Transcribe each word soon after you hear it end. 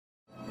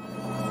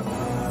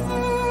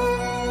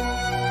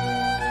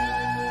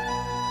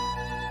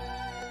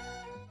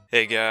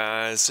Hey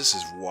guys, this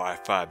is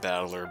Wi-Fi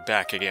Battler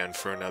back again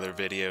for another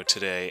video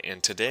today,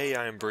 and today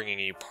I am bringing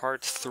you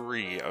part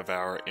 3 of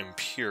our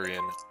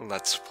Empyrean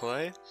Let's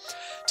Play.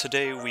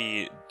 Today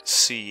we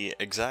see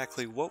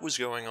exactly what was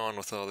going on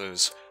with all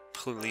those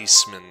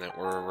policemen that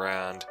were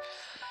around,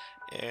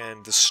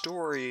 and the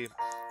story,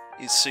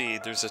 you see,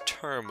 there's a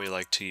term we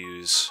like to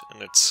use,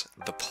 and it's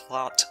the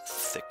plot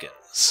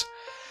thickens.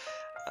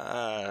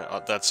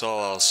 That's all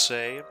I'll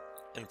say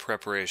in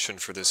preparation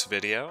for this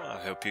video. I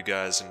hope you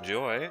guys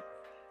enjoy,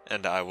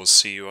 and I will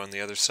see you on the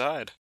other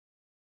side.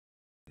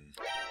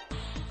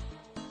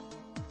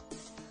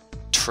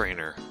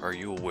 Trainer, are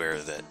you aware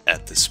that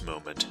at this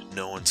moment,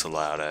 no one's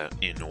allowed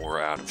in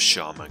or out of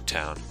Shawmonk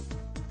Town?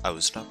 I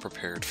was not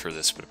prepared for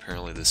this, but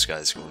apparently this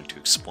guy's going to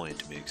explain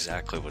to me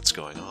exactly what's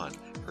going on.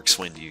 Or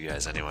explain to you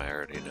guys anyway, I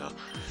already know.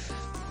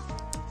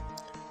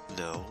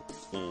 No?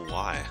 Well,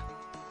 why?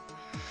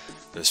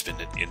 There's been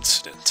an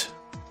incident.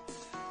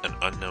 An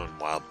unknown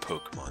wild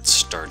Pokemon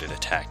started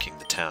attacking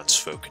the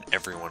townsfolk and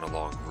everyone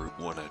along Route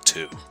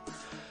 102.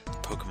 The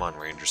Pokemon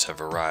Rangers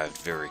have arrived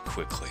very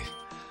quickly,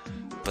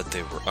 but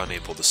they were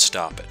unable to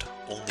stop it,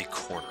 only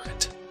corner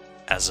it.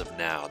 As of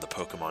now, the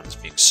Pokemon is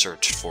being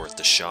searched for at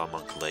the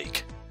Shawmonk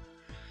Lake.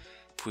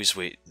 Please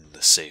wait in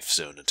the safe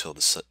zone until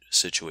the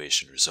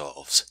situation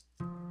resolves.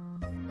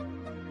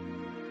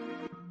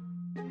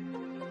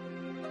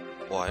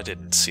 Well, I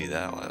didn't see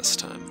that last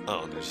time.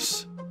 Oh,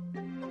 there's...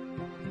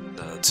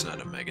 No, it's not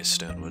a Mega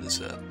Stone. What is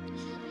that?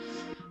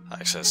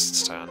 Access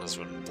to town has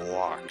been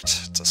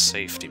blocked. It's a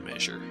safety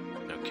measure.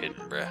 No kidding,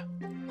 bruh.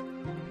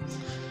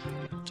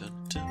 Dun,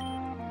 dun.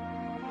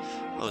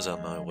 I was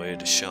on my way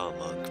to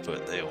Shawmonk,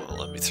 but they won't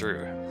let me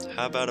through.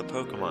 How about a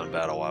Pokemon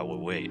battle while we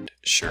wait?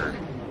 Sure.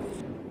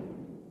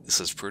 This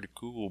is pretty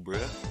cool,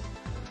 bruh.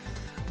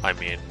 I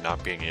mean,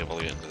 not being able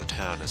to get into the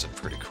town isn't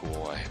pretty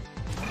cool.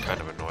 I'm kind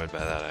of annoyed by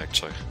that,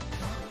 actually.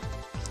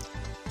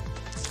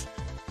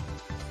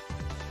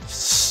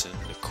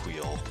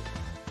 Cyndaquil.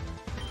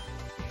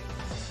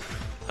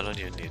 I don't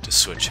even need to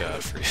switch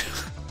out for you.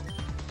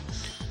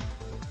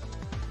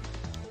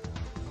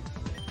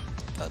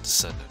 About to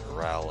send in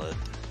Rowlet.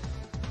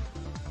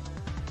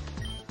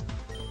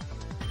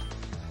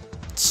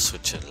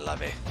 Switch in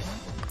Lovey.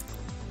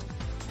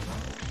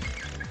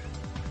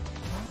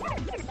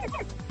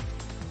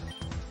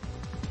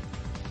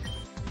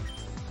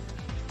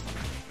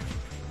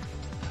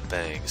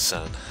 Bang,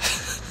 son.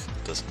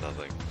 Does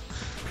nothing.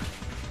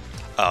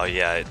 Oh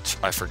yeah,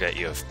 I forget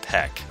you have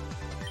Peck.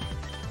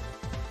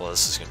 Well,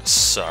 this is gonna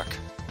suck.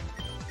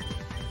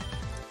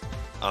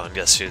 Oh, and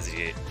guess who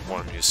the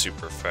one who's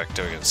super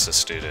effective against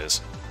this dude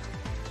is?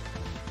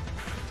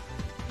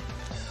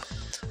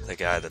 The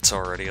guy that's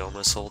already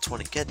almost level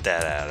 20. Get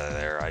that out of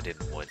there. I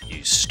didn't want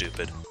you,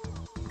 stupid.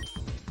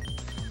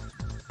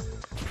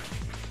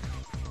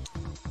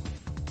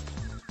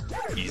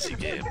 Easy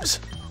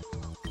games.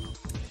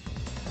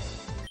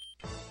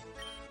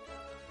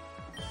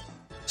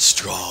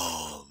 Strong.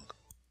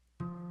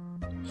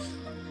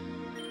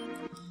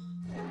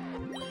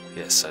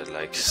 Yes, I'd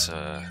like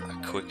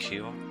a quick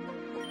heal.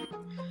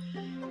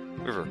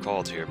 We were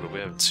called here, but we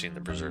haven't seen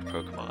the Berserk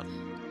Pokemon.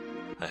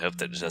 I hope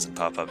that it doesn't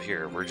pop up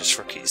here. We're just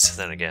rookies.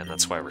 Then again,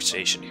 that's why we're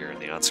stationed here in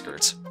the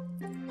outskirts.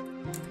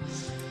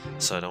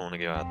 So I don't want to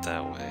go out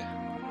that way.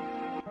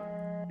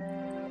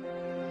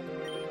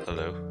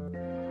 Hello?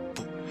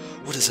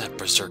 What is that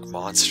Berserk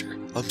monster?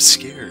 I'm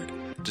scared.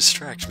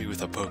 Distract me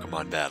with a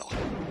Pokemon battle.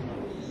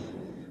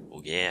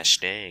 Oh yeah,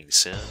 dang,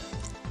 son.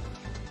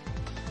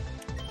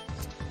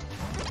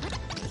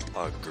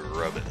 A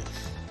grubbin.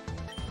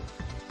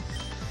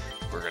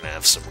 We're gonna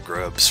have some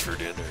grubs for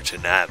dinner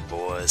tonight,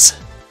 boys.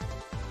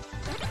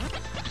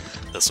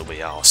 This'll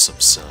be awesome,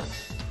 son.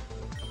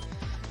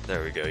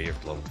 There we go, you're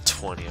level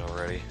 20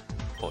 already.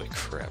 Holy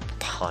crap,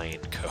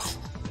 Pineco.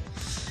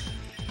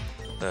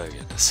 Oh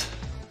goodness.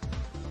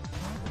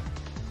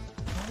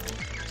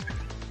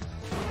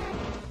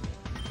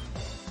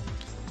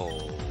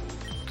 Oh,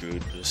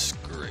 goodness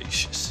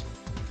gracious.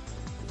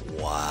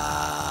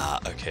 Wow.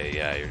 Okay,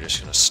 yeah, you're just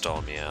gonna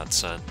stall me out,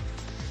 son.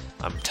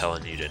 I'm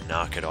telling you to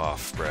knock it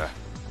off, bruh.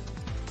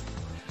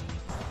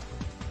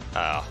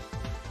 Oh.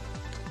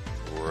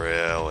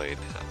 Really?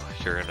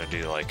 You're gonna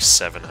do like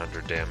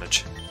 700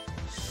 damage?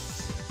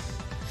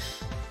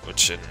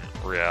 Which in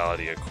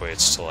reality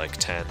equates to like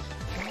 10.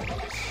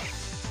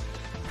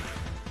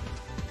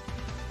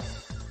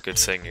 Good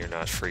thing you're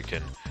not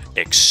freaking...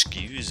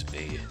 Excuse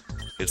me.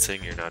 Good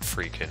thing you're not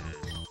freaking...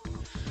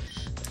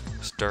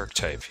 Dark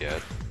type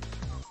yet.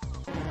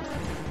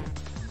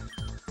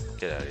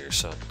 Get out of here,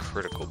 son.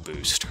 Critical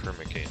boost.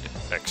 Hermit gained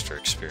extra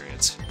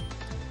experience.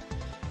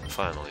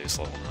 Finally, he's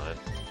level 9.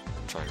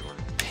 I'm trying to learn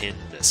Pin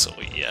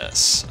Missile.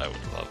 Yes, I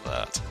would love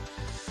that.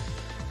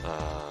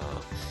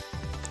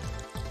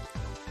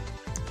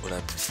 Would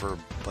I prefer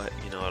Bite?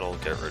 You know what, I'll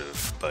get rid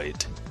of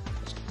Bite.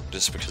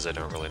 Just because I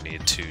don't really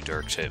need 2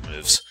 Dark type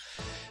moves.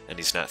 And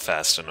he's not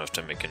fast enough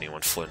to make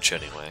anyone flinch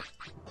anyway.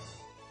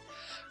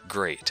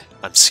 Great.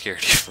 I'm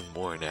scared even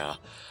more now.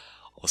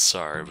 Well,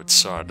 sorry, but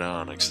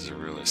Sardonyx is a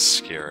really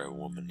scary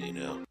woman, you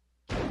know.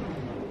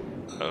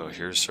 Oh,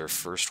 here's our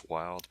first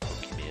wild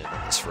Pokemon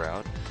on this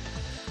route.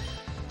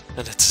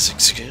 And it's a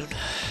Zigzagoon,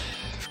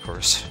 of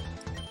course.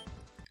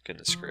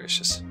 Goodness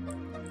gracious.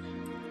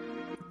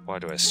 Why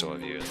do I still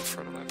have you in the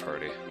front of my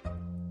party?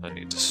 I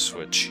need to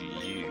switch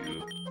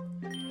you.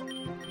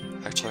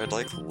 Actually, I'd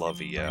like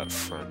Lovey out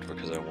front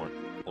because I want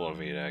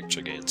Lovey to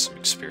actually gain some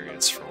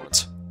experience for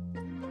once.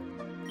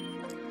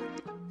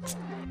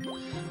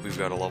 We've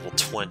got a level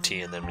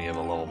 20 and then we have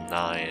a level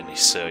 9,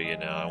 so you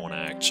know, I want to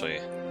actually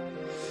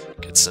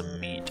get some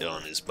meat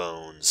on his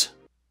bones.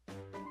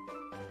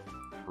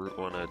 Route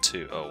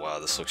 102. Oh wow,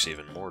 this looks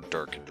even more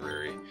dark and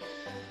dreary.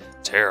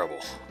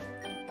 Terrible.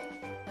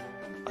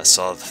 I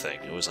saw the thing.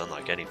 It was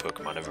unlike any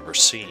Pokemon I've ever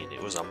seen.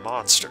 It was a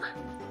monster.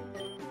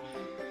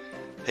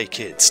 Hey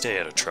kid, stay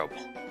out of trouble.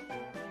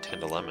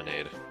 Tend to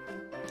lemonade.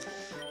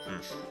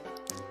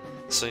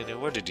 Selena,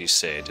 what did you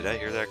say? Did I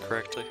hear that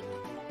correctly?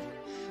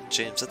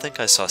 James, I think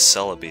I saw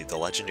Celebi, the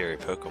legendary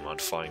Pokemon,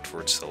 flying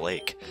towards the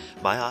lake.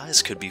 My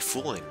eyes could be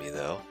fooling me,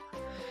 though.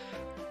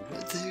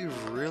 Would they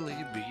really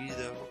be,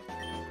 though?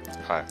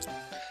 Hi.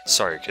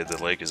 Sorry, kid,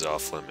 the lake is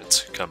off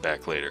limits. Come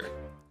back later.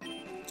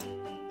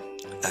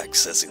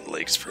 Accessing the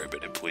lake is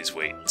prohibited. Please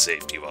wait in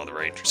safety while the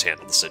rangers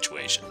handle the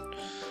situation.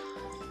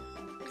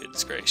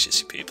 Goodness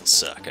gracious, you people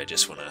suck. I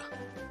just want to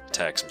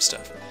attack some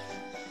stuff.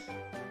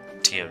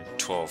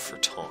 TM12 for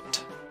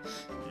taunt.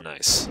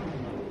 Nice.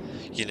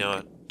 You know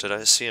what? Did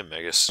I see a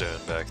Mega Stone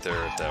back there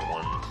at that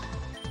one?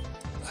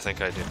 I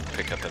think I didn't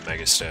pick up a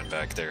Mega Stone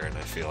back there, and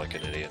I feel like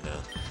an idiot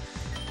now.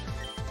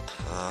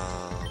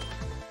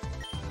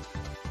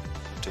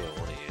 What do I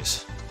want to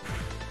use?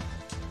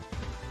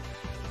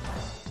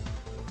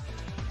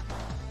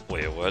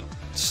 Wait, what?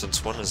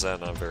 Since when is that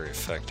not very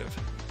effective?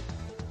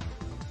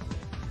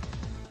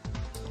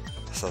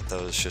 I thought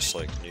that was just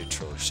like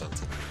neutral or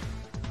something.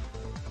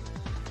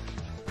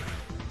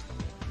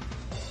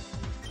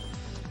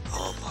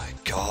 Oh my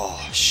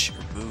gosh,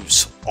 your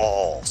moves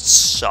all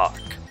suck.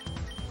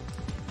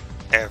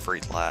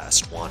 Every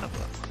last one of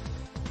them.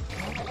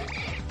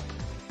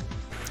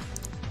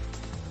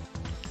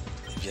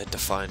 I've yet to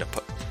find a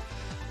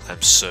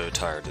I'm so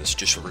tired of this.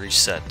 Just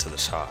reset to the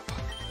top.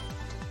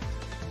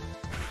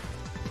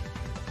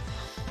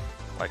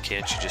 Why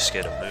can't you just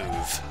get a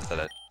move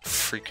that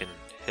freaking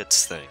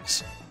hits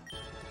things?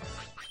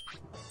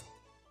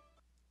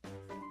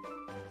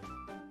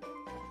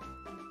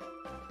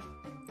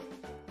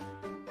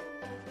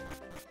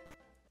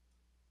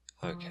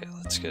 Okay,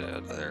 let's get out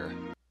of there.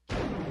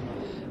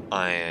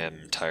 I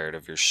am tired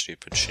of your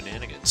stupid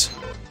shenanigans.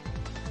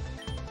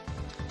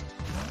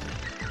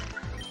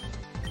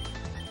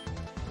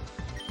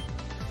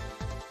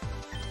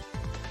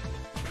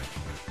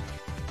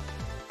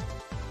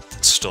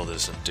 It still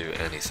doesn't do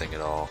anything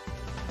at all.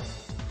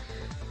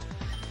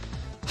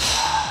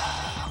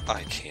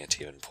 I can't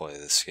even play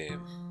this game.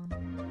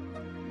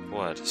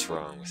 What is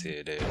wrong with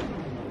you, dude?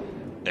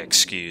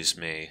 Excuse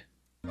me.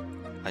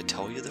 I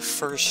tell you the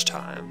first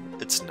time,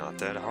 it's not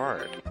that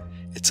hard.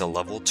 It's a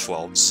level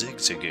 12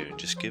 Zigzagoon.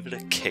 Just give it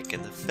a kick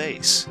in the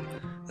face.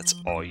 That's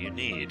all you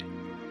need.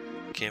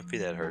 Can't be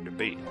that hard to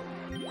beat.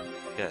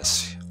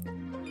 Yes.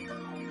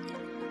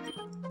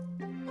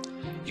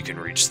 You can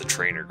reach the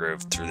trainer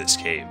grove through this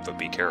cave, but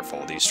be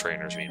careful, these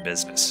trainers mean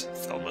business.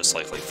 They'll most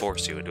likely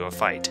force you into a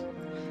fight.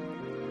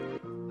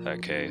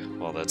 Okay,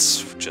 well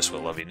that's just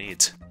what Lovey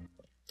needs.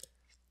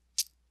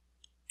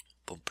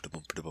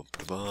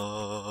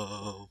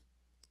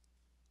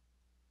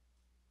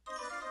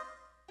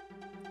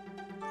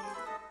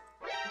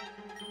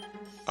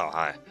 Oh,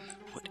 hi.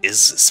 What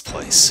is this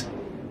place?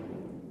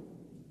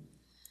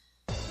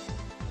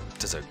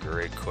 That's a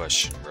great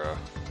question, bro.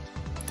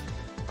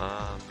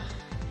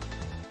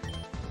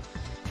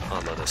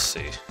 Let us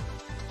see.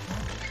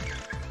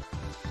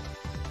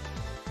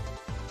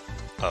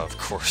 Oh, of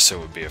course it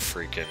would be a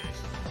freaking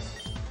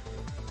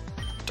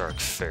Dark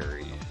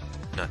Fairy.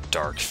 Not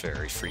Dark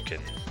Fairy,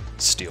 freaking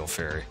Steel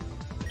Fairy.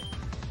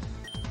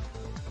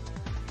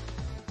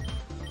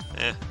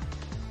 I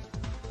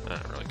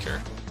don't really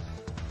care.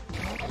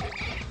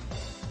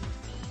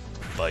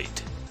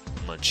 Bite.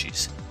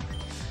 Munchies.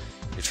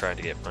 You're trying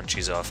to get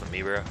munchies off of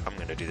me, bro? I'm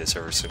gonna do this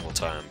every single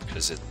time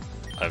because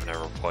I've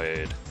never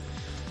played.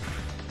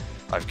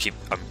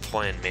 I'm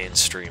playing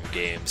mainstream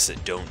games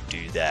that don't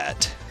do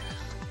that,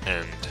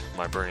 and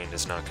my brain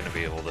is not going to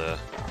be able to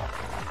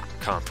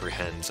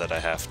comprehend that I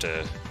have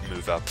to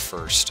move up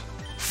first.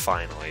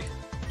 Finally.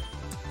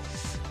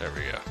 There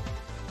we go.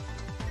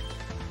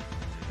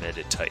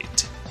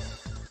 Meditate.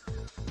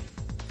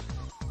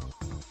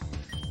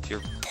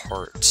 You're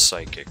part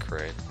psychic,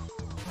 right?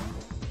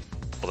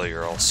 Although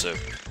you're also...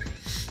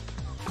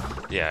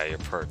 Yeah, you're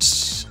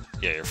parts...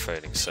 Yeah, you're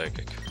fighting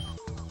psychic.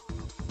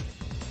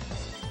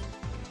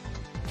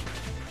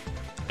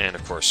 And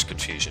of course,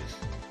 confusion.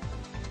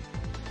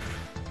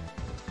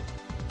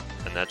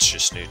 And that's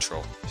just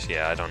neutral.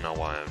 Yeah, I don't know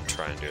why I'm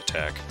trying to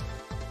attack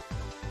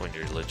when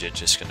you're legit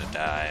just gonna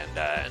die and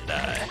die and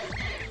die.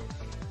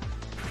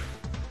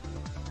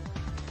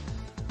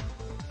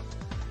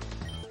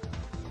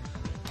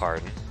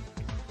 Pardon?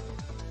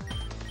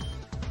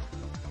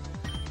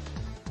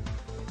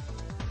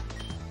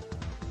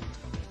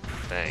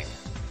 Dang.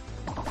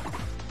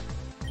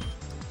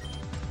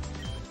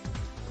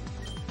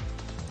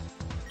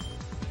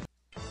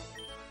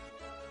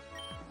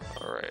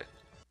 Alright.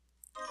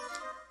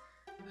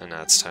 And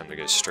now it's time to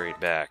go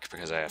straight back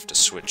because I have to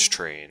switch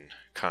train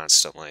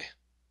constantly.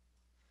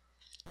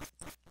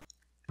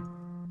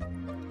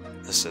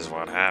 This is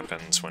what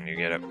happens when you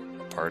get a...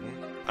 Pardon?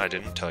 I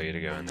didn't tell you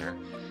to go in there.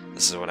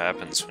 This is what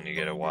happens when you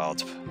get a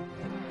wild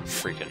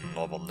freaking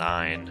level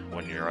 9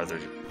 when your other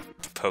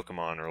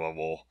Pokemon are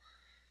level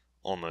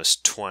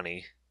almost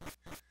 20. You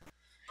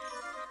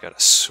gotta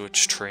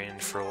switch train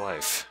for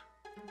life.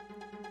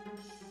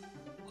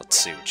 Let's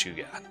see what you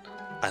got.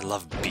 I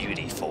love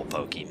beautiful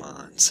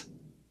Pokemons.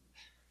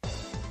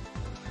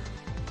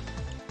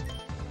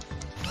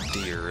 Do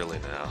you really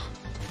now?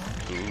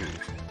 Ooh.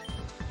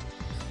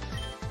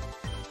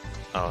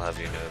 I'll have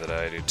you know that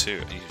I do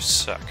too. You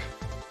suck.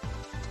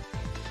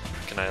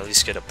 Can I at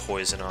least get a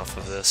poison off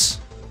of this?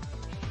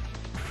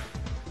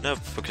 No,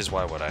 because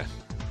why would I?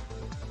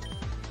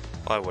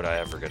 Why would I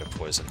ever get a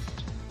poison?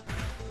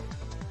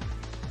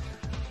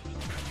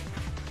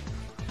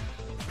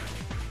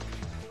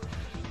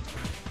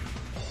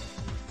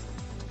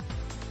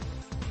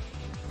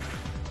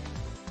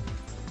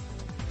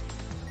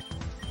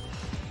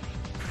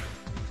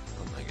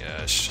 Oh my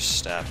gosh, just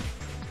stop.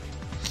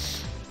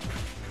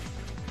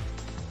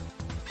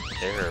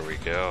 There we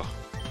go.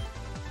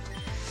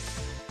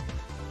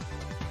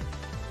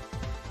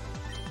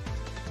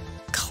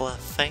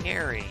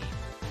 Clefairy.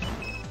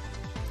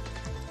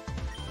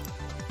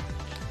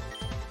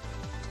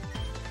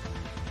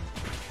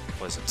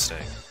 Poison sting.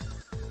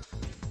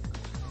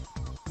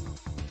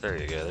 There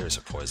you go, there's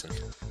a poison.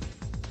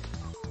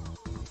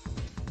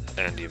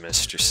 And you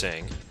missed your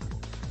sing.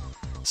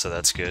 So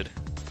that's good.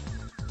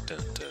 Dun,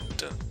 dun,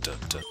 dun, dun,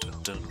 dun,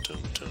 dun, dun, dun,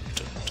 dun,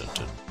 dun,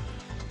 dun.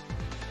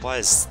 Why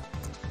is...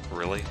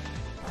 Really?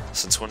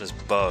 Since when is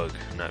bug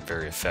not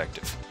very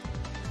effective?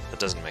 That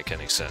doesn't make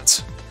any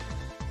sense.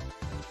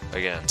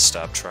 Again,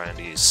 stop trying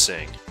to use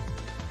sing.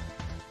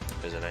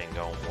 Because it ain't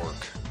gonna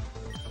work.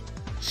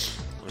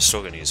 I'm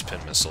still gonna use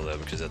Pin Missile though,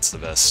 because that's the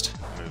best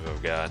move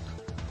I've got.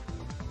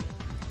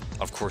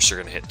 Of course you're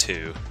gonna hit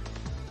 2.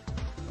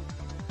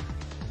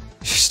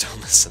 You're still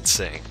missing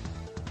sing.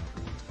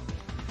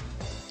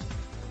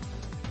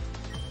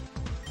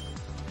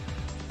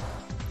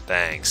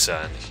 Dang,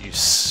 son. You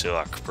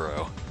suck,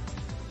 bro.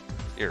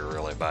 You're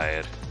really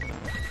bad.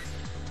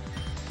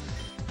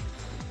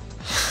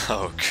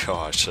 Oh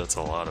gosh, that's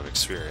a lot of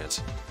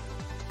experience.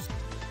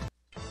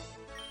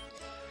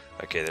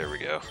 Okay, there we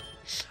go.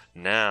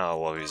 Now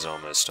Lovey's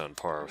almost on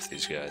par with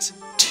these guys.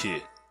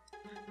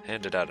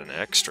 Handed out an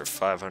extra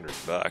 500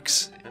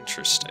 bucks.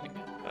 Interesting.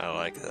 I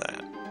like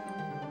that.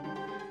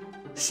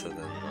 So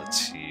then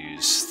let's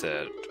use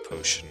that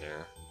potion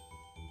there.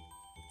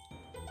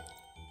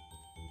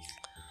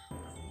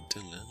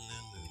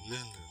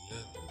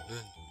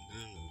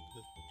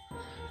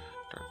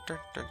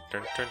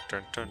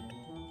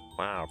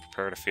 Wow,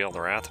 prepare to feel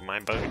the wrath of my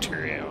bug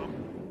trio.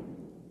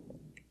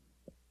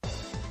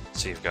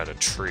 So you've got a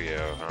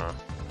trio, huh?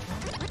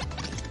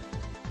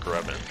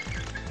 Grubbin.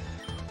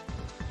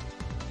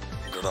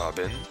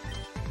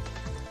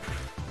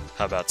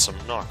 How about some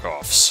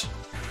knockoffs?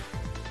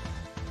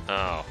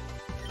 Oh.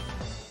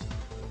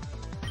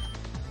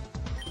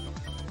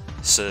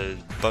 So,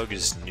 bug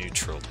is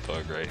neutral to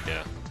bug, right?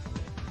 Yeah.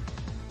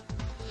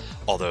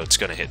 Although it's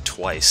gonna hit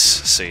twice,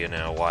 so you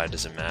know, why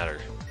does it matter?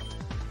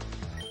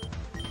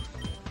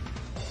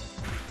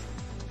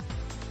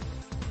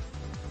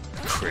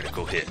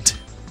 Critical hit.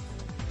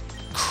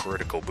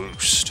 Critical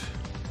boost.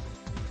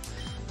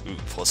 Ooh,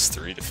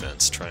 +3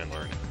 defense. Try and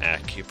learn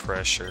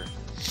acupressure.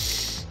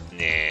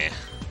 Nah.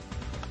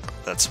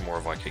 That's more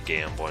of like a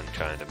gambling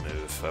kind of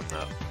move. I'm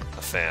not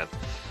a fan.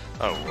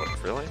 Oh,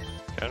 what? Really?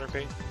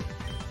 Counterpay?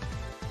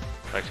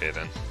 Okay,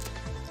 then.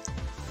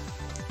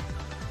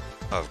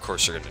 Oh, of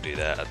course you're gonna do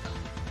that.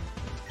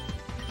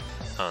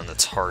 And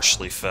that's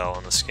harshly fell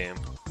in this game.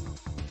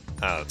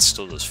 Ah, it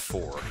still does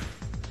 4.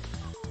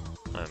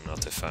 I'm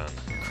not a fan.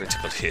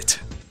 Critical hit.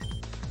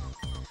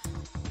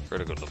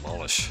 Critical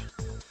demolish.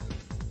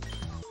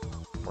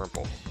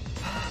 Wurmple.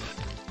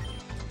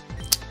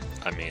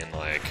 I mean,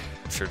 like,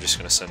 if you're just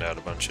gonna send out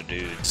a bunch of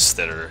dudes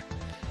that are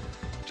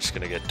just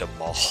gonna get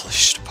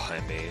demolished by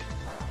me,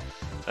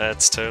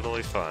 that's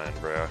totally fine,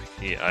 bro.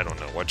 I don't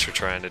know what you're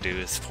trying to do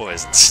with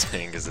Poison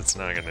Sting, because it's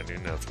not gonna do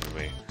nothing to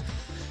me.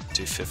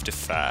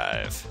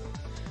 255.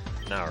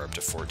 Now we're up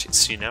to 14.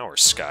 See, now we're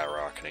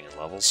skyrocketing in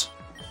levels.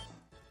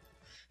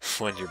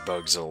 When your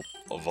bugs will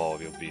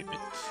evolve, you'll beat me.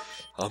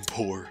 I'm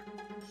poor.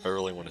 I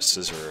really want a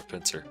scissor or a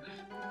pincer.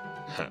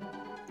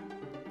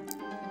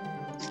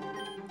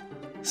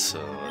 So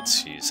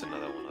let's use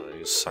another one of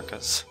those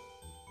suckers.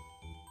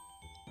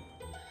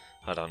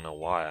 I don't know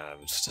why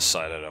I've just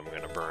decided I'm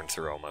gonna burn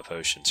through all my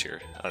potions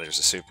here. Oh, there's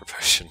a super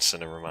potion, so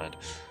never mind.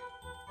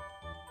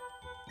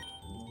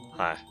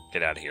 Hi,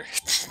 get out of here.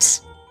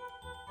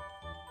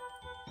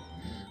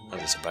 Oh,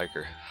 there's a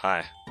biker.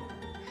 Hi.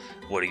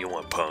 What do you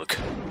want, punk?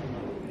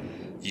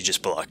 You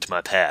just blocked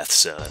my path,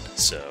 son,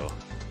 so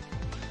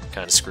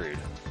Kinda screwed.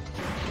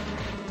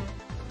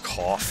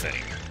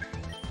 Coughing.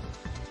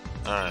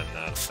 I'm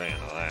not a fan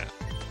of that.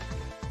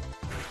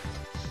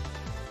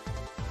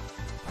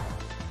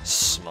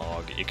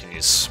 Smog. You can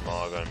use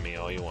smog on me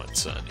all you want,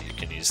 son. You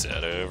can use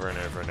that over and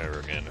over and over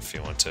again if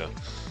you want to.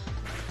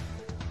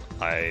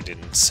 I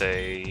didn't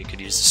say you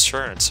could use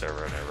assurance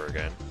over and over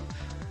again.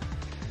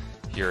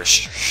 You're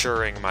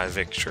assuring my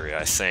victory,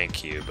 I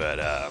thank you, but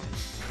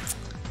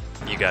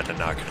you got to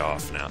knock it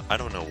off now. I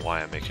don't know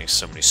why I'm making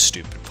so many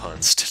stupid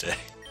puns today.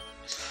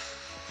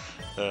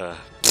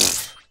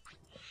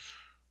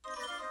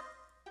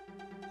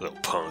 Little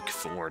punk,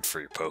 if it weren't for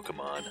your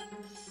Pokemon.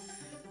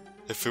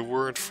 If it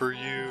weren't for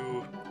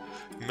you,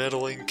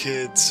 meddling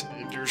kids,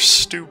 and your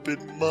stupid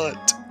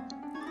mutt.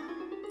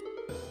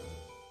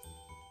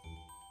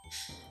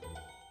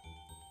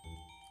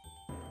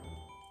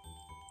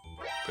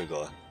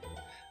 Bugla.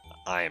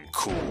 I am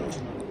cool.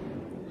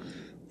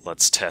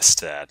 Let's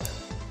test that.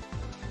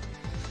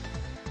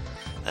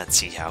 Let's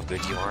see how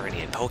good you are in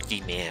a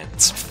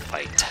Pokemon's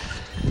fight.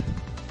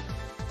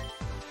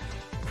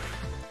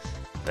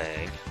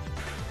 Bang.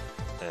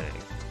 Bang.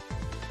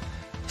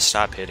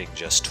 Stop hitting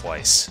just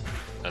twice.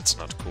 That's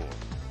not cool.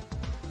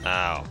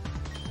 Ow.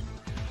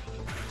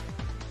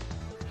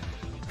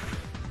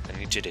 I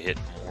need you to hit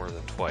more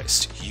than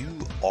twice.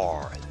 You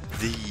are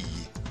the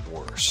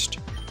worst.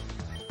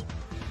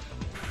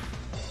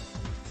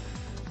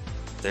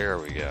 There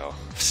we go.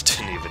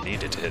 Didn't even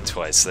need it to hit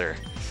twice there.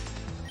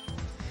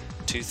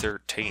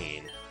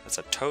 213. That's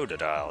a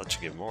Totodile. I'll let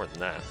you give more than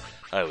that.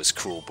 I was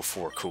cool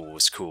before cool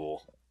was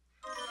cool.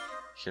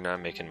 You're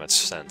not making much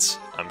sense.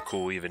 I'm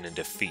cool even in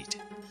defeat.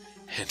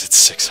 And it's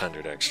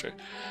 600 extra.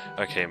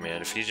 Okay,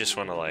 man, if you just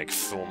want to, like,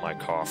 fill my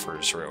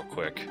coffers real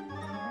quick,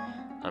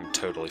 I'm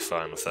totally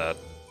fine with that.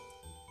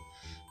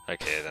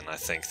 Okay, then I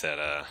think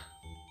that,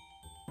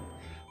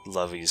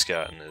 Lovey's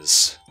gotten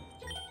his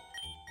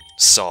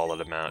solid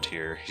amount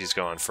here. He's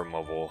gone from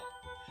level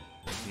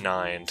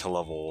 9 to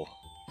level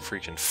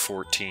freaking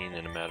 14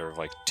 in a matter of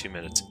like 2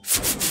 minutes.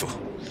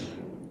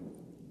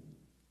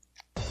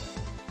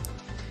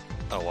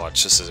 Oh,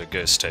 watch, this is a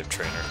ghost type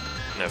trainer.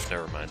 No,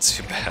 never mind,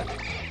 too bad.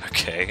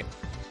 Okay.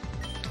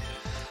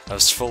 I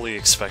was fully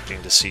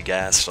expecting to see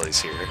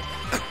Ghastlies here.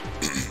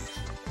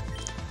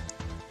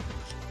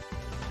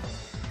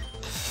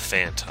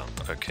 Phantom.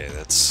 Okay,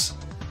 that's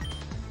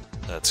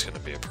gonna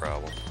be a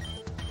problem.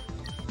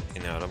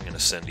 You know what, I'm gonna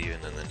send you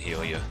in and then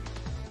heal you.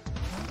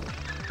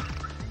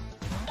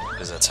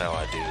 Because that's how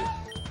I do.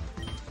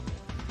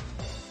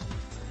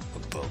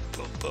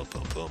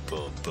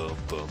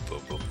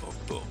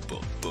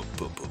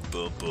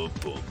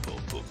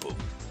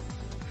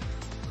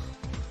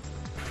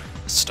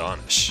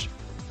 Astonished.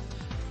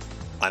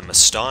 I'm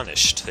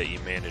astonished that you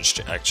managed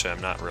to... Actually,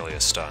 I'm not really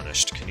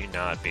astonished. Can you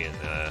not be in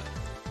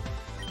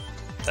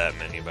that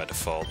menu by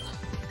default?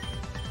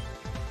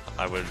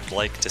 I would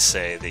like to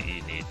say that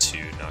you need to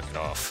knock it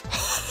off.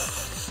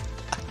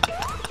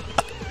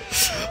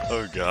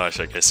 Oh gosh,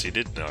 I guess you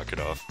did knock it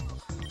off.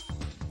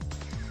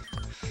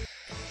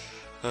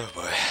 Oh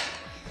boy.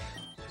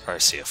 I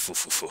see a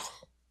foo-foo-foo.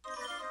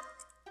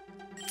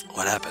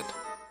 What happened?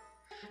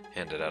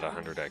 Handed out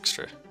 100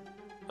 extra.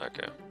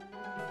 Okay.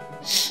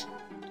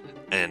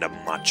 And a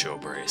macho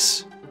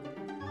brace.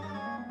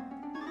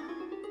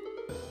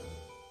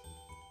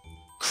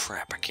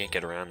 Crap, I can't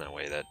get around that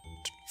way. That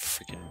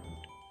freaking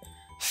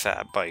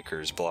fat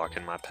biker's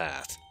blocking my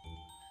path.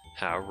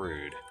 How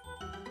rude.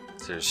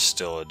 There's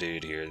still a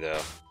dude here,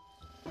 though.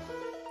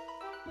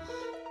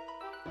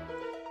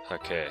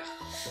 Okay.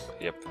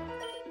 Yep.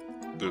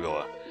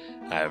 Bugala.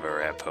 I have a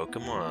rare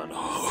Pokemon.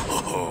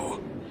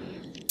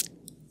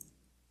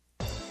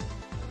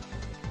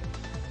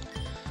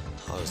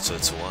 Oh, so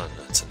it's one.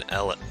 It's an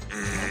Ella.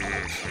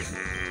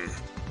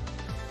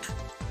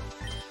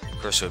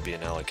 Of course it would be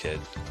an Elekid.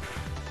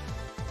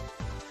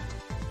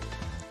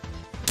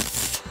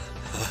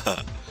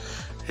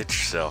 Hit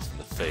yourself in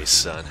the face,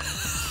 son.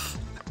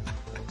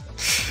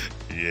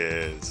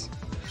 Yes.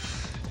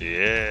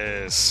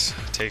 Yes.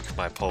 Take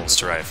my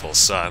pulse rifle,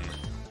 son.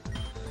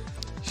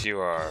 You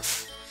are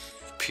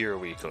pure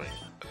weakling.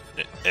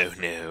 Oh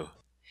no.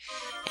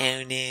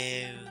 Oh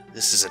no.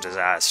 This is a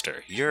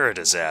disaster. You're a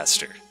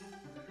disaster.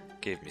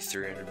 Gave me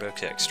 300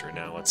 bucks extra.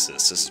 Now what's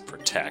this? This is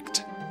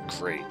Protect.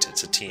 Great.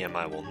 It's a TM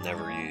I will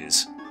never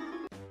use.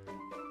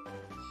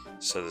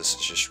 So this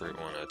is just Route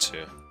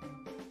 102.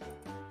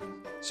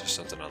 Is there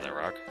something on that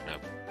rock?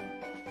 Nope.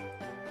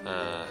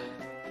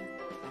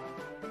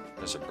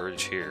 There's a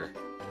bridge here.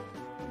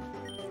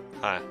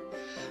 Hi.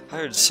 I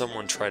heard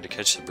someone tried to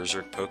catch the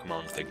Berserk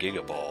Pokemon with a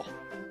Giga Ball.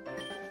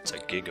 It's a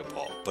Giga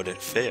Ball, but it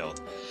failed.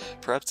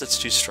 Perhaps it's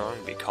too strong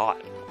to be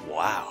caught.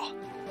 Wow.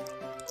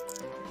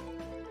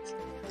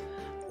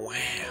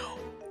 Wow.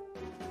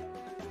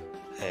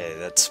 Hey,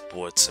 that's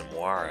Blitz and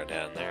Wara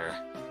down there.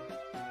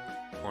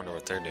 Wonder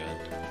what they're doing.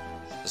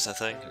 Is that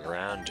thing?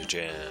 Around to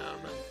jam.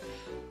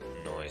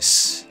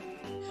 Nice.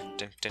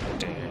 Dun, dun,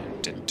 dun,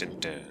 dun, dun, dun,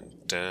 dun,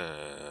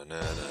 dun, dun,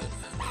 dun.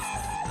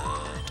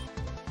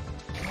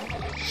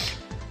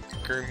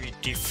 Kermit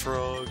the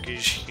Frog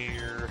is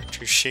here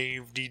to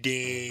save the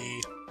day.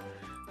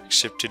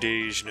 Except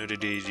today is not a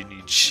day that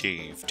needs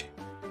saved.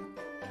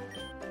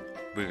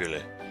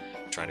 Boogala.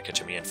 Trying to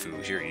catch a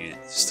Mianfu. Here,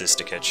 use this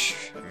to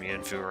catch a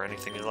Mianfu or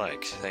anything you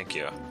like. Thank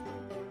you.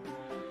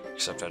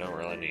 Except I don't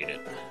really need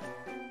it.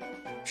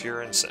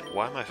 Pure incense.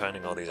 Why am I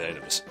finding all these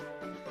items?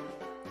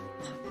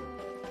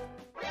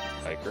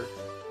 Hiker.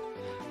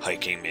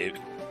 Hiking made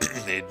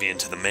me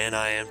into the man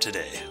I am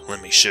today.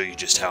 Let me show you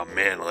just how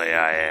manly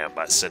I am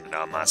by sending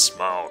out my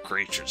small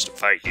creatures to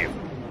fight you.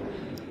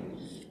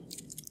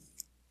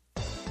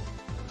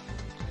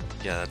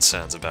 Yeah, that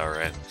sounds about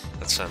right.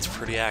 That sounds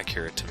pretty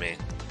accurate to me.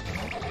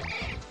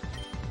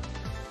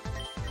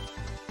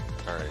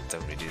 Alright,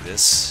 then we do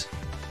this.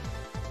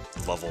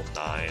 Level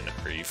 9.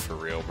 Are you for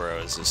real, bro?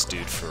 Is this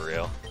dude for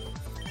real?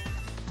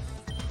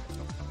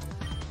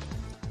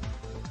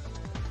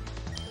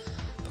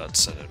 About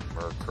to send in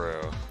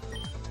Murkrow.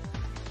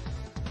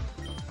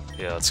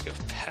 Yeah, let's go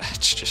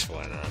patch. Just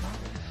why not?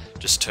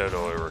 Just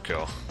total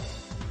overkill.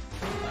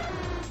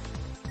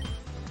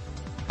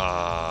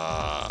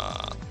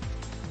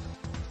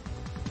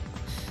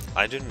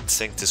 I didn't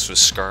think this was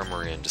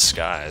Skarmory in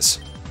disguise.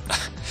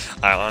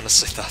 I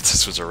honestly thought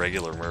this was a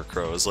regular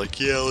Murkrow. I was like,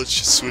 yeah, let's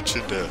just switch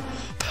into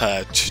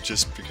patch,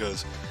 just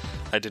because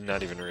I did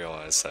not even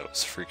realize that was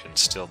freaking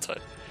Steel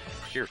type.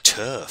 You're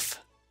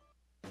tough.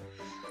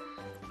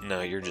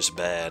 No, you're just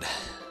bad.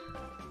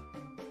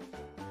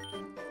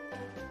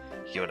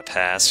 You wanna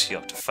pass? You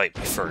have to fight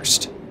me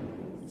first.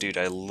 Dude,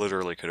 I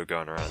literally could have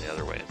gone around the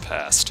other way and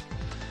passed.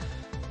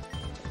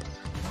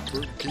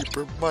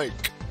 Birdkeeper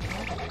Mike.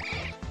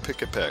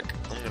 Pick a peck.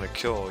 I'm gonna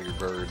kill all your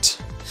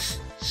birds.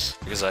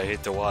 Because I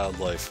hate the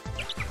wildlife.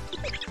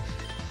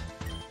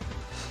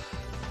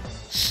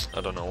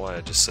 I don't know why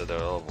I just said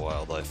that. I love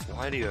wildlife.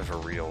 Why do you have a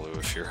Riolu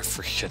if you're a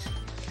freaking...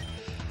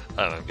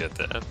 I don't get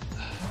that.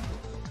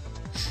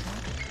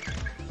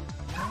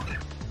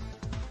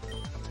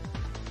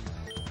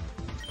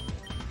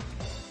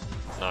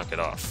 Knock it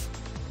off.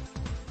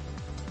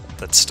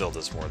 That still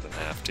does more than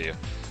half to you.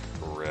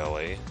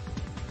 Really?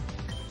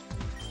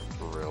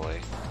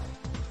 Really?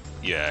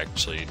 You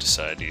actually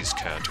decide to use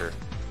counter.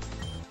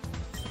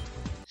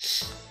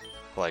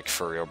 Like,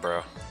 for real,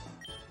 bro?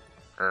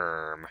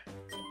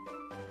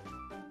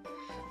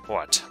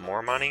 What?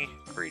 More money?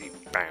 Greedy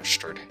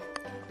bastard.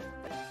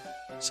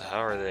 So how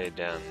are they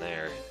down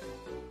there?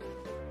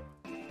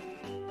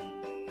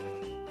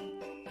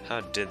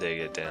 How did they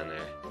get down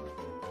there?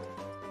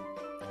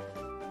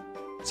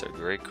 It's a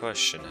great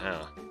question,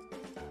 how?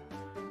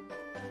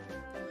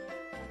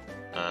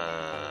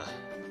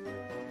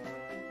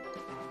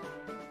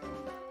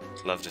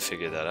 Love to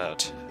figure that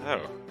out.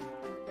 Oh.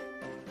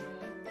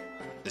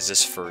 Is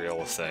this for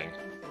real a thing?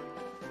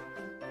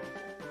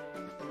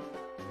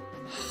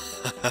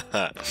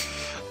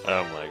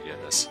 Oh my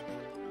goodness.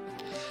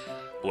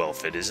 Well,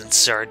 if it isn't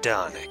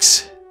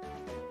Sardonyx.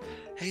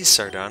 Hey,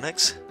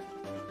 Sardonyx.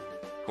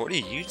 What are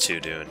you two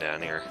doing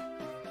down here?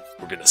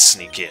 We're gonna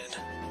sneak in.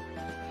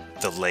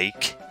 The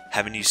lake?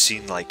 Haven't you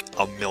seen like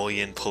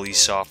 1,000,000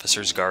 police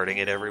officers guarding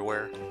it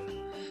everywhere?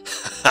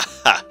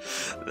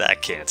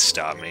 That can't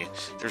stop me.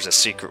 There's a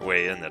secret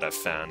way in that I've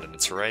found, and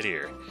it's right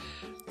here.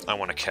 I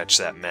want to catch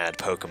that mad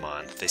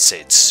Pokemon. They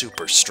say it's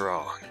super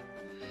strong.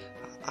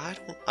 I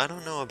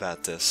don't know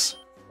about this.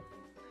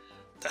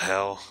 The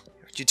hell?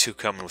 Are you two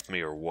coming with me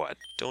or what?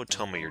 Don't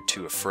tell me you're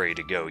too afraid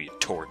to go, you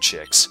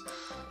Torchics.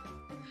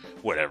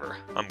 Whatever.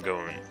 I'm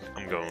going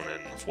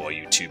in while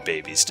you two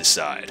babies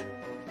decide.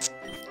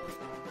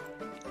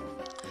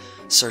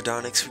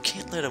 Sardonyx, we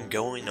can't let him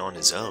go in on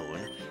his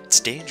own. It's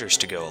dangerous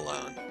to go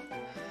alone.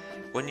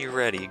 When you're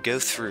ready, go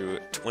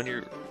through. When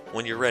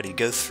you're ready,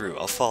 go through.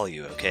 I'll follow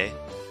you, okay?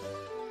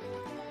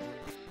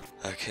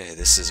 Okay,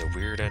 this is a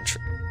weird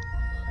entry.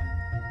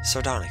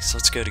 Sardonyx,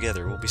 let's go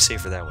together. We'll be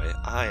safer that way.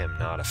 I am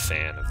not a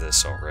fan of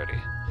this already.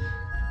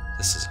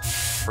 This is a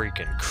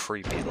freaking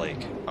creepy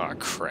lake. Aw,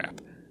 crap.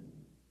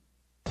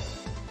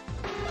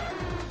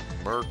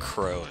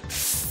 Murkrow and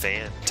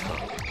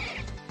Phantom.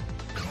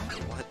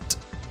 What?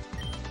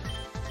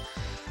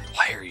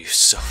 Why are you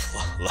so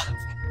low level?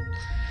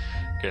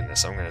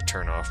 Goodness, I'm gonna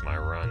turn off my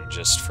run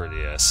just for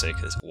the sake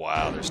of this.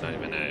 Wow, there's not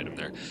even an item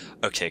there.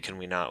 Okay, can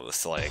we not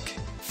with, like,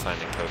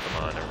 finding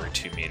Pokemon every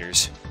 2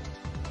 meters?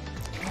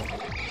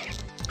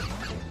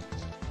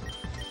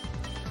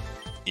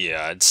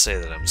 Yeah, I'd say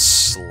that I'm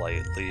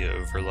slightly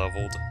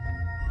over-leveled.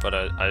 But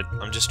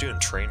I'm just doing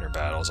trainer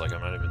battles, like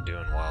I'm not even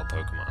doing wild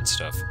Pokemon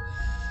stuff.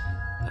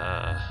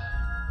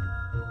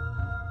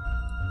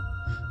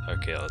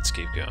 Okay, let's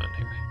keep going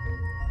here.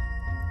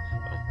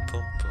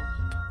 Boom, boom,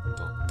 boom,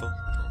 boom, boom.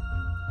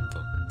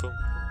 Boom.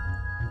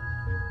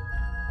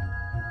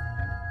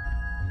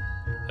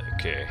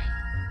 Okay,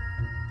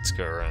 let's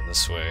go around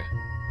this way.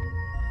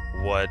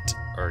 What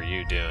are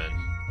you doing?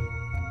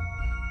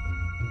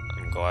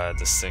 I'm glad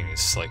this thing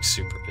is like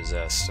super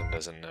possessed and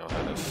doesn't know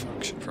how to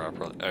function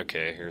properly.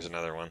 Okay, here's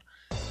another one.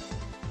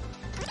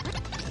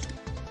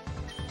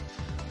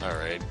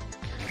 Alright.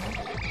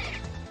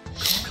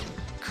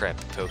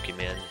 Crappy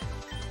Pokemon.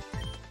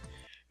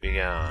 Be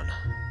gone.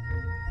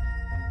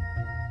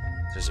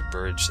 There's a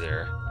bridge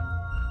there.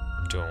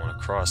 Do I want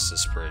to cross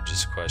this bridge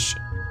is a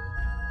question.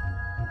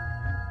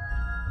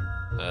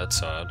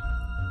 That's odd.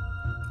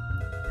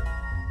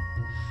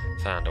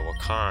 Found a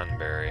Wakan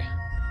berry.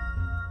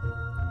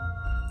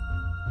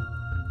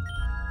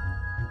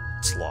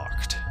 It's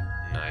locked.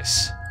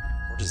 Nice.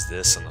 What is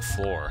this on the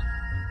floor?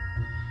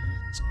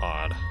 It's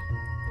odd.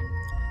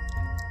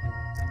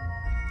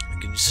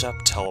 Can you stop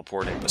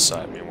teleporting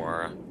beside me,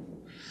 Mara?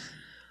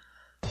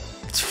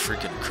 It's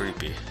freaking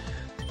creepy.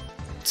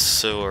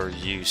 So are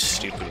you,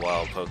 stupid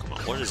wild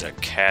Pokemon. What is a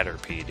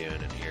Caterpie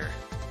doing in here?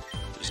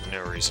 There's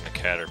no reason a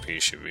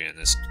Caterpie should be in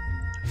this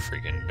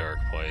freaking dark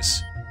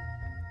place.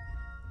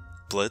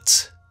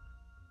 Blitz?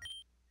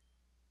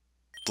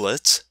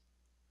 Blitz?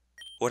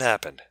 What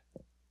happened?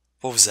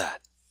 What was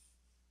that?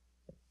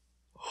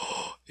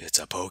 Oh, it's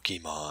a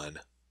Pokemon.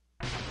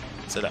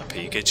 Is that a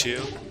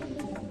Pikachu?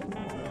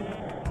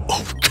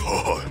 Oh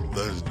god,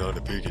 that is not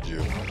a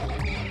Pikachu.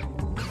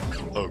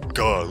 Oh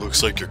god,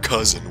 looks like your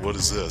cousin. What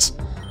is this?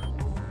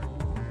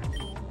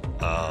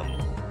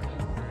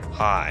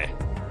 Hi.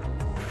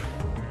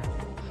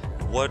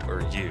 What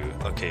are you?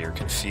 Okay, you're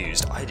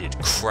confused. I did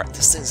crap.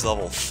 This thing's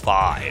level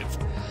 5,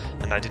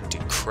 and I didn't do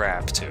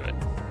crap to it.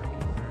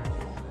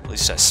 At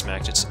least I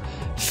smacked its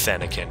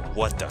Fennekin.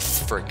 What the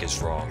frick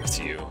is wrong with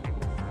you?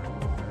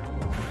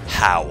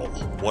 Howl.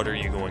 What are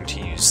you going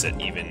to use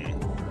that even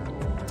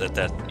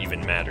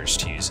matters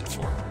to use it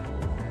for?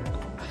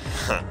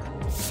 Huh.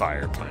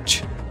 Fire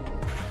Punch.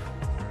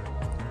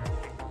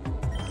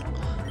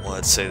 Well,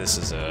 I'd say this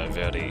is a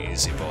very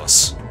easy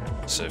boss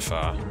so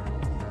far.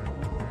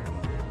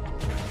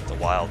 The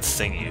wild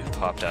thingy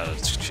popped out of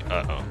its...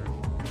 Uh-oh.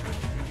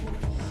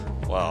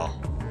 Well,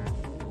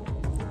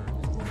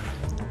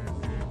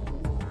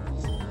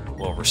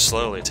 we're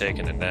slowly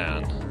taking it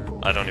down.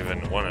 I don't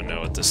even want to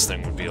know what this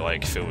thing would be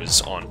like if it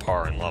was on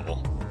par in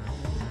level.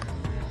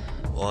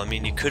 Well, I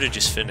mean, you could have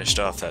just finished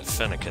off that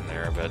Fennekin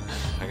there, but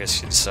I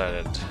guess you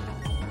decided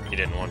you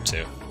didn't want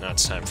to. Now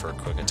it's time for a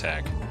quick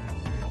attack.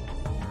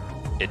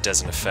 It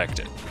doesn't affect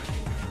it.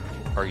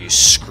 Are you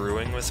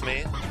screwing with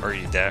me? Are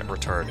you that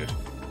retarded?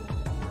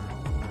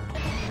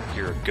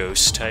 You're a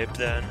ghost type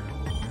then?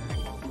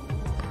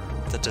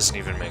 That doesn't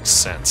even make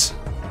sense.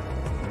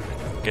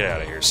 Get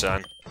out of here,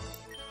 son.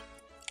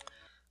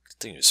 That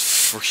thing is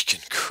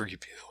freaking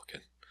creepy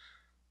looking.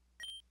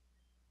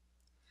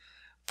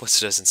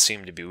 Plus it doesn't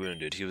seem to be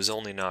wounded. He was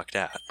only knocked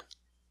out.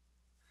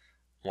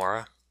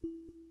 Mara?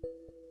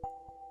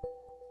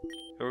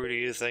 Who do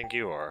you think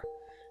you are?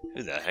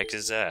 Who the heck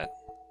is that?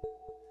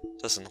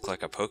 Doesn't look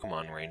like a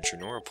Pokemon Ranger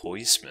nor a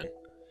policeman.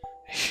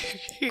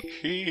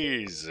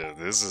 So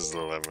this is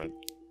the limit.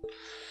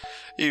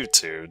 You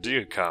two, do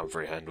you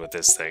comprehend what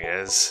this thing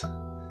is?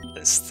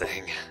 This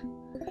thing.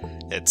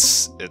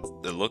 It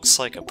looks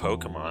like a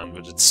Pokemon,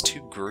 but it's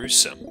too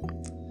gruesome.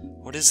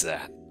 What is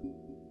that?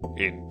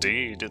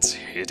 Indeed, it's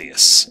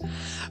hideous.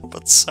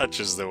 But such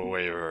is the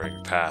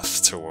wavering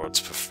path towards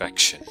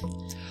perfection.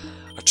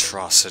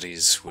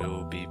 Atrocities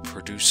will be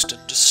produced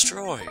and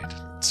destroyed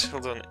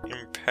until an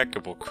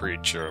impeccable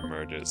creature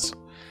emerges.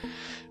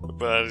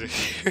 But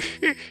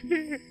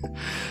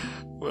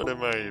what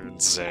am I even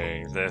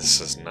saying?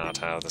 This is not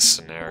how the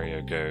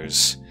scenario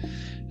goes.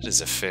 It is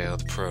a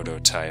failed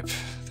prototype.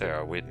 There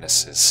are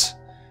witnesses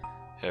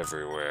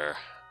everywhere.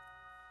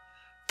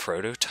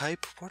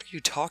 Prototype? What are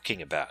you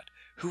talking about?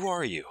 Who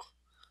are you?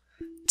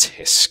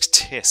 Tisk,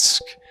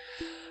 tisk.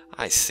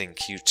 I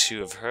think you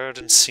two have heard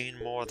and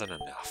seen more than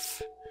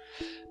enough.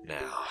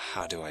 Now,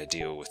 how do I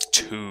deal with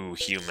 2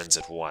 humans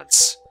at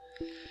once?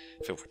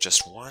 If it were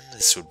just one,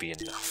 this would be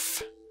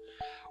enough.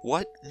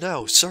 What?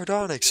 No,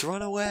 Sardonyx,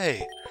 run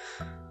away!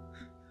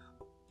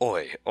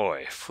 Oi,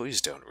 oi, please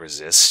don't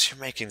resist. You're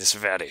making this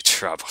very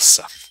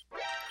troublesome.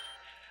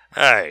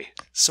 Hey,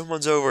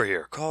 someone's over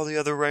here. Call the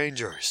other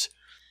rangers.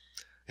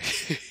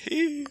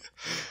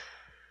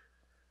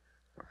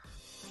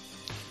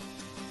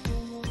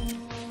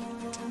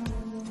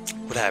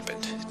 What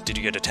happened? Did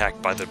you get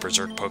attacked by the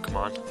Berserk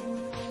Pokemon?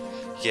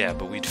 Yeah,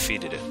 but we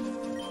defeated it.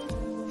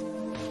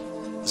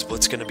 Is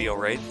Blitz gonna be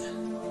alright?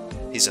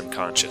 He's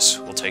unconscious.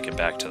 We'll take him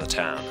back to the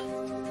town.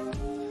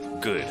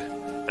 Good.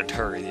 And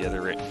hurry the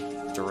other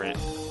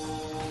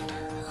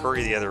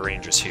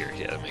rangers here.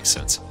 Yeah, that makes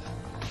sense.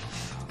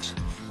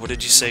 What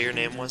did you say your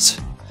name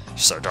was?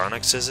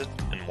 Sardonyx, is it?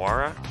 And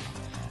Wara?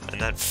 And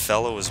that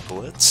fellow is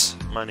Blitz?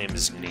 My name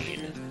is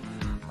Neen.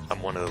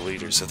 I'm one of the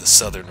leaders of the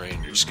Southern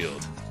Rangers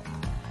Guild.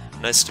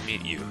 Nice to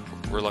meet you.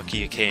 We're lucky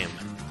you came.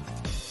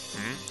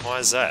 Why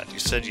is that? You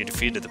said you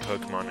defeated the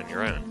Pokemon on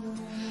your own.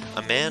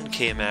 A man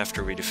came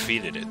after we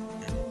defeated it.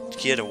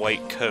 He had a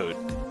white coat,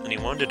 and he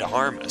wanted to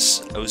harm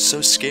us. I was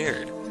so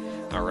scared.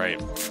 Alright,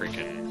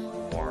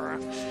 freaking Mara.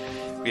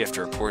 We have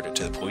to report it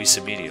to the police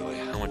immediately.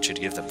 I want you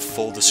to give them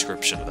full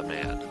description of the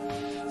man.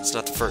 It's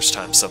not the first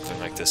time something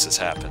like this has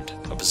happened.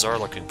 A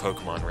bizarre-looking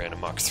Pokemon ran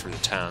amok through the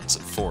towns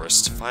and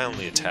forests,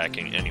 violently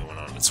attacking anyone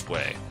on its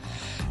way.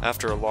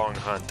 After a long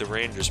hunt, the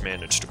Rangers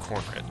managed to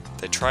corner it.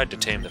 They tried to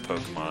tame the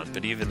Pokemon,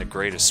 but even the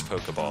greatest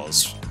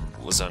Pokeballs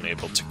was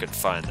unable to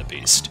confine the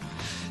beast.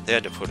 They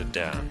had to put it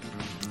down.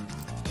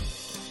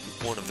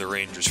 One of the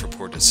Rangers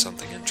reported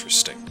something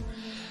interesting.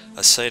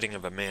 A sighting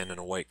of a man in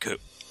a white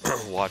coat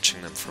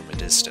watching them from a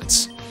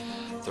distance.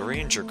 The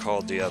Ranger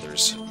called the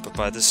others, but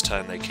by this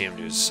time they came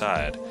to his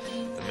side.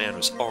 The man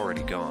was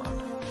already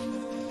gone.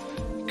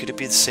 Could it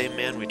be the same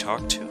man we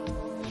talked to?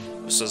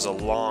 This was a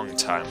long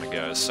time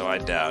ago, so I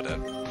doubt it.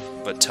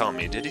 But tell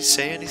me, did he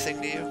say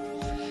anything to you?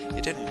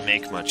 It didn't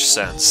make much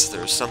sense.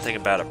 There was something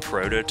about a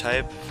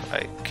prototype.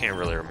 I can't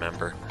really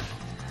remember.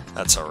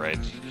 That's alright.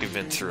 You've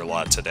been through a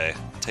lot today.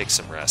 Take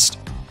some rest.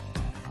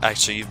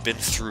 Actually, you've been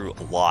through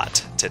a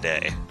lot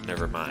today.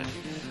 Never mind.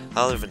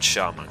 I live in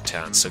Shawmonk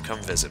Town, so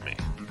come visit me.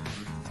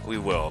 We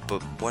will,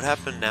 but what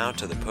happened now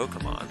to the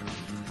Pokemon?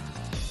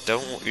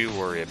 Don't you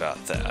worry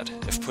about that.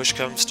 If push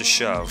comes to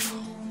shove,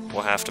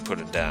 we'll have to put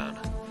it down.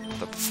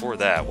 But before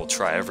that, we'll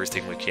try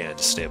everything we can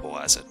to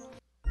stabilize it.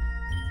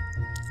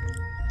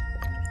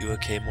 You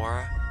okay,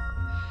 Mora?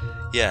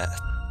 Yeah,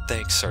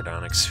 thanks,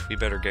 Sardonyx. We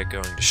better get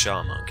going to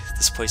Shawmonk.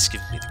 This place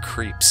gives me the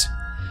creeps.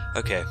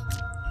 Okay.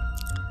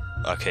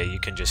 Okay, you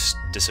can just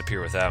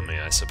disappear without me,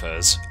 I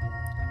suppose.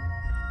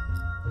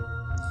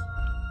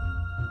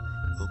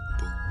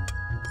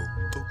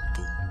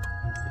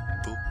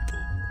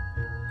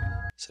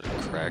 Is that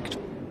a cracked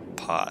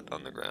pot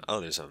on the ground? Oh,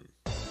 there's a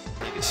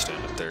Mega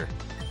Stone up there.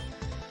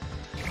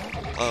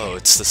 Oh,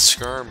 it's the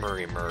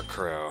Skarmory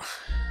Murkrow.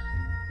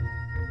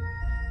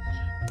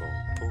 Boom,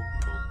 boom,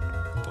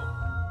 boom, boom.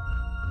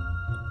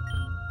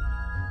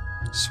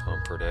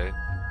 Swampert.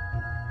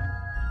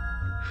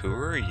 Who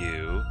are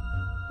you?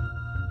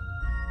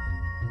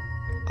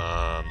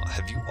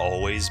 Have you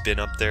always been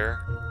up there?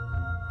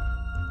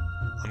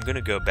 I'm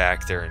gonna go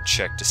back there and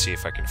check to see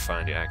if I can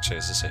find you. Actually,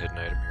 is this a hidden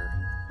item here?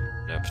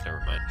 Nope, never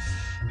mind.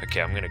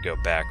 Okay, I'm gonna go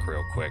back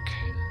real quick.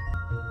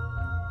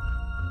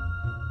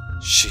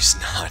 She's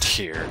not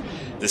here.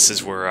 This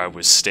is where I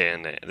was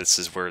standing. This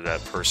is where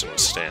that person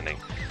was standing.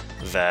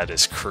 That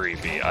is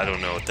creepy. I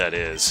don't know what that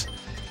is,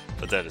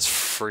 but that is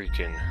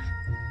freaking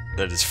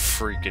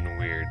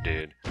weird,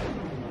 dude.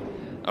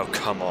 Oh,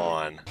 come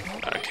on.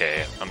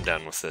 Okay, I'm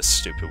done with this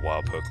stupid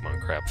wild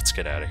Pokemon crap. Let's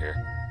get out of here.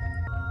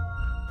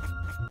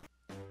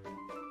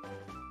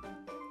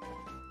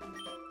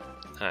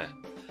 Huh.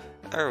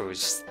 Oh,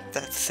 is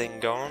that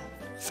thing gone?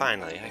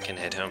 Finally, I can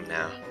head home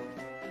now.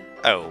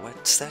 Oh,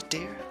 what's that,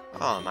 dear?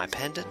 Oh, my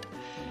pendant?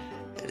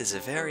 It is a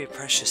very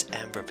precious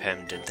amber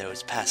pendant that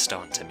was passed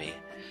on to me.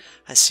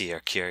 I see you're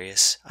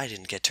curious. I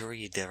didn't get to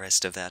read the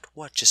rest of that.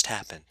 What just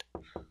happened?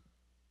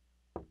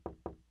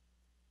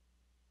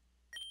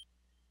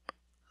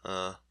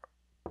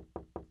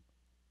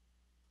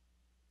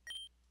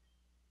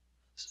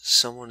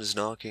 Someone is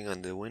knocking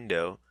on the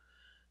window.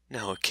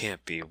 No, it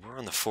can't be. We're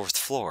on the 4th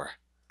floor.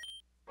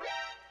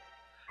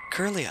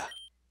 Curlia!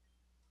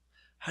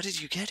 How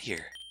did you get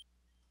here?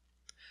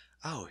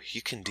 Oh,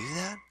 you can do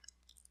that?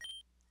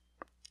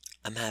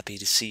 I'm happy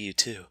to see you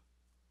too.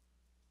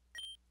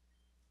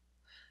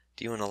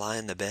 Do you want to lie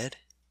in the bed?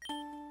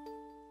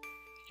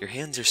 Your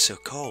hands are so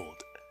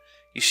cold.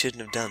 You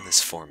shouldn't have done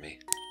this for me.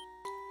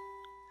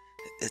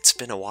 It's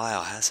been a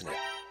while, hasn't it?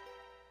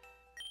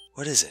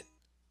 What is it?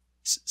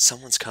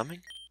 Someone's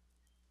coming?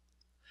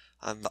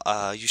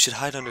 You should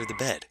hide under the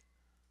bed.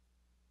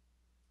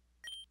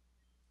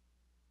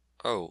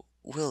 Oh,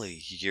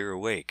 Willie, you're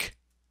awake.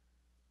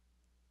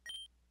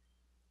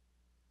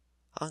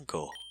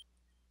 Uncle.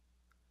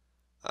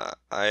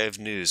 I have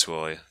news,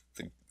 Willie.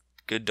 The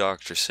good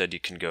doctor said you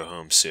can go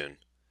home soon.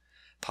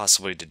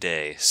 Possibly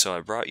today, so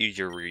I brought you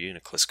your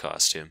Reuniclus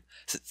costume.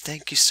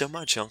 Thank you so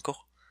much, Uncle.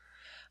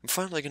 I'm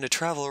finally going to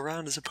travel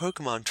around as a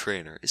Pokemon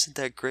trainer. Isn't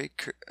that great?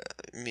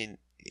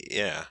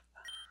 Yeah.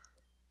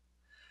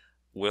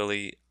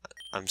 Willie,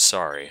 I'm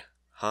sorry.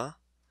 Huh?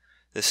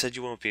 They said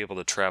you won't be able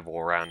to travel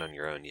around on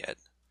your own yet.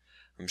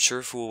 I'm sure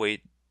if we'll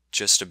wait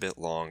just a bit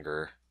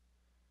longer...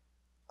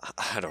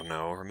 I don't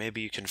know, or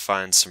maybe you can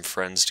find some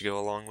friends to go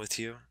along with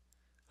you?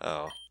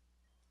 Oh.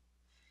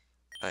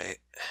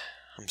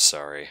 I'm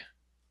sorry.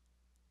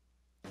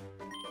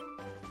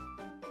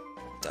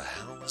 The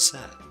hell was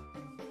that?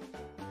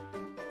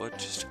 What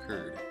just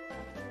occurred?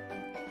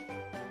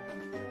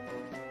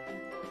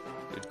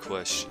 Good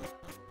question.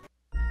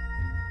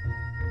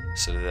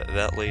 So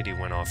that lady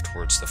went off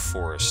towards the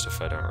forest,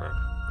 if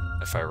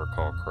I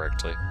recall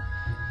correctly.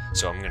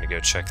 So I'm gonna go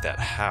check that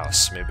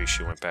house. Maybe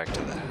she went back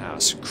to the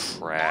house.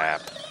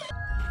 Crap.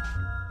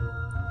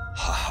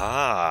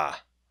 Haha!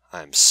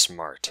 I'm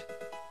smart.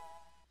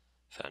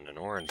 Found an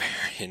orange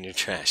berry in your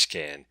trash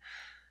can.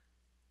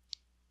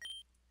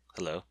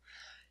 Hello?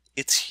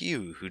 It's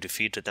you who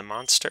defeated the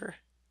monster?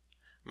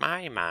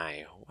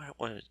 My, what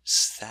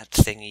was that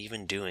thing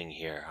even doing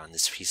here on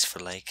this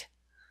peaceful lake?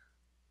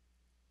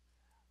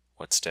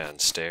 What's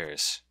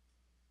downstairs?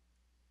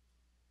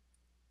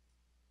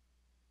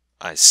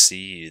 I see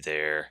you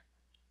there,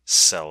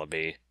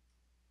 Celebi.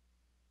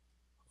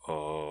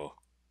 Oh.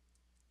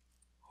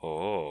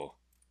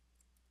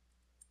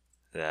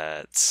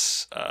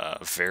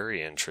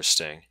 Very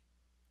interesting.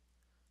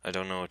 I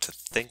don't know what to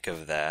think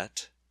of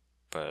that,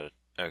 but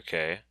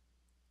okay.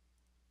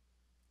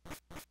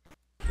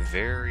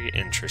 Very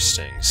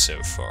interesting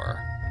so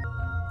far.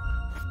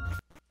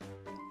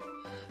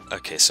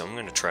 Okay, so I'm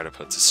gonna try to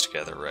put this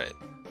together right.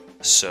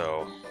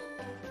 So,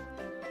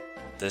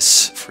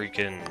 this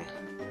freaking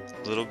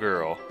little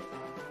girl,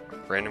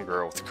 random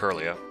girl with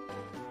curly up,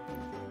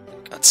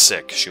 got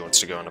sick. She wants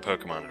to go on a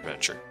Pokemon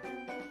adventure.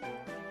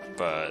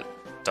 But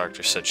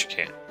doctor said she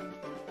can't.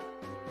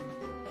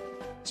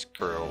 This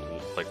girl,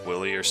 like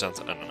Willie or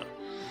something? I don't know.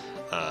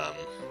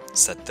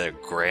 Is that the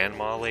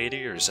grandma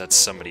lady, or is that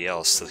somebody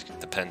else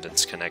that the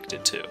pendant's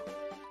connected to?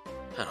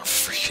 I don't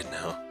freaking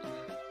know.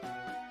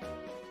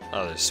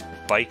 Oh, there's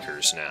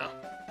bikers now.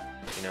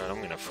 You know what,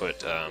 I'm gonna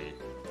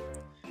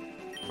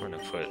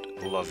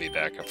put Lovey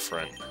back up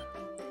front.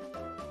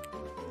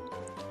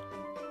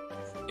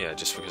 Yeah,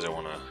 just because I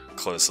want to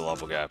close the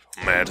level gap.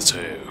 Mad as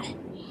hell.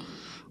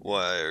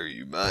 Why are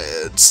you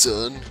mad,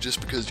 son? Just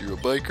because you're a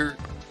biker?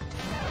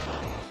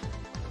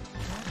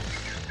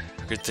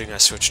 Good thing I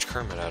switched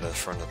Kermit out of the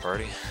front of the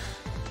party.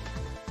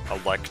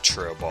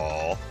 Electro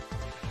Ball.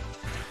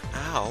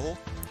 Ow!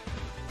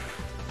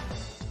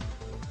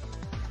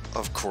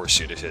 Of course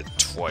you'd have hit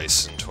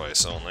twice and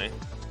twice only.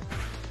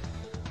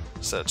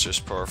 So that's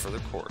just par for the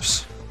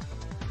course.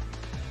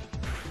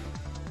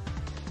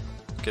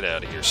 Get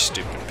out of here,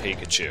 stupid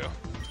Pikachu.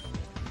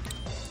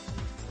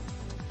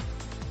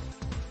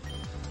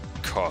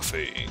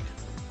 Coffee.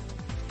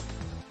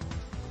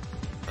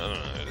 I don't know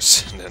how to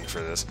send in for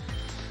this.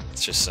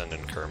 Let's just send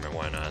in Kermit,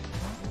 why not?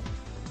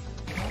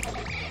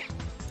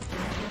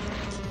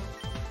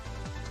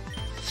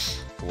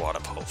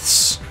 Water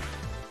Pulse.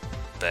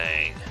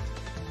 Bang.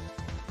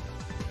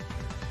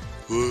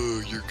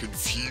 Whoa, you're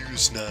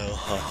confused now,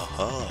 ha ha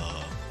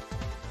ha.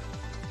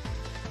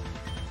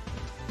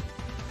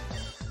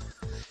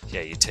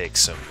 Yeah, you take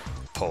some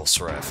pulse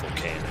rifle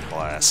cannon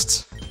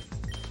blasts.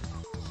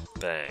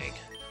 Bang.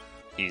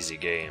 Easy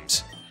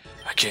games.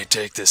 I can't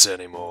take this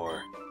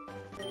anymore.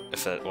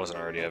 If that wasn't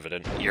already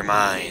evident. You're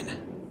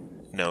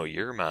mine. No,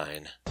 you're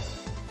mine.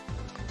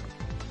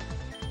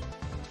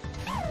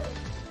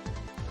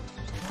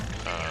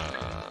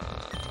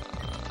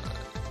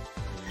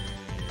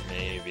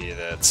 Maybe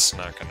that's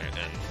not gonna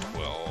end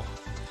well.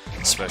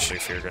 Especially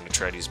if you're gonna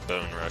try to use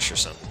Bone Rush or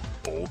something.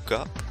 Bulk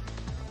up?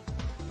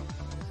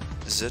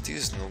 That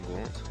is no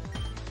good.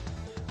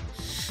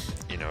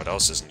 You know what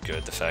else isn't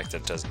good? The fact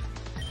that it doesn't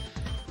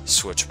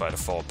switch by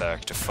default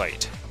back to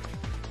fight.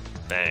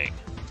 Bang.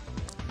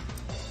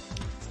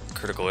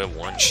 Critical hit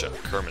one shot.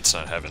 Kermit's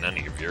not having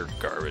any of your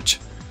garbage.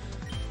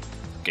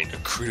 Getting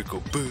a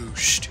critical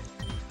boost.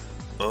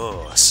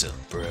 Awesome,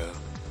 bro.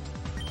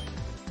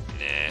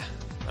 Nah,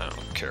 I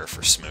don't care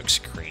for smoke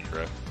screen,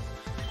 bro.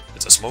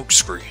 It's a smoke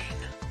screen.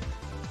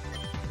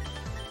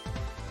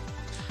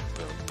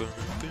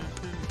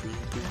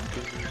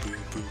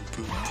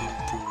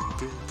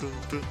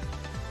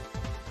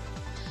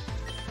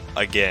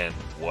 Again,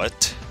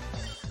 what?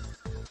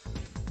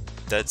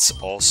 That's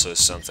also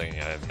something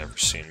I've never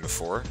seen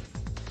before.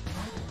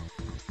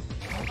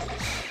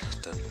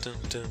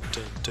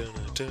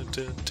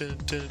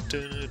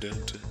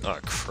 Oh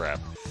crap.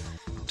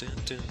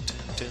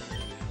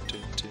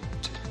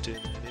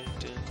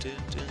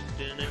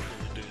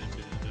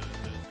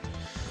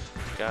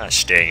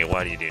 Gosh dang it,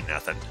 why do you do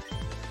nothing?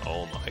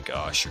 Oh my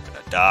gosh, you're gonna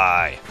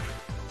die.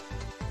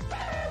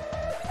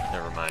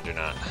 Never mind, you're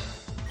not.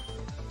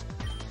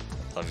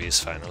 Lovey's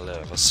final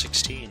level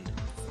 16.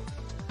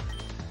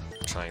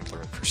 Trying to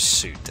learn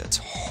Pursuit, that's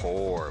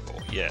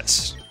horrible.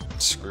 Yes,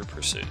 screw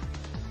Pursuit.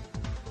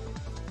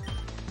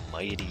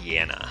 Mighty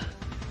Anna.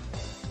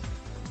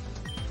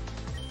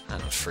 I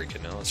don't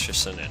freaking know, let's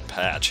just send in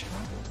Patch.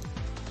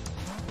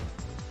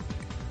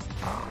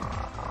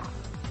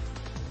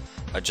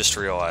 I just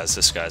realized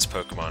this guy's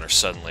Pokemon are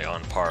suddenly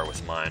on par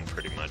with mine,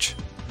 pretty much.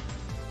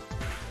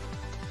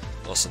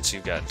 Well, since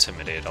you've got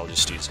Intimidate, I'll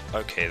just use...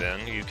 Okay,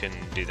 then, you can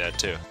do that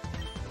too.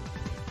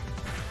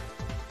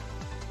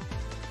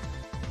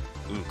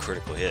 Ooh,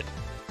 critical hit.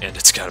 And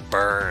it's got a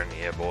burn,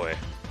 yeah boy.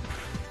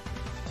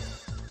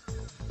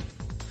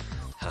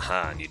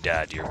 Haha, and you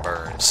died to your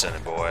burn, sonny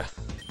boy.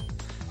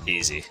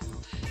 Easy.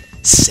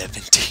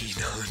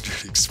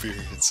 1700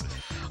 experience.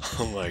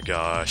 Oh my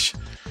gosh.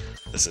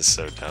 This is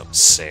so dumb.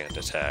 Sand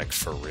attack,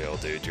 for real,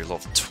 dude. You're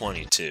level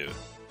 22.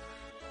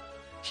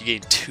 He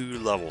gained 2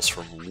 levels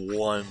from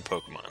one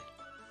Pokemon.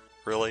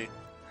 Really?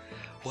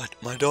 What?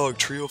 My dog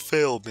trio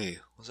failed me.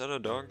 Was that a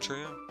dog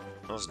trio?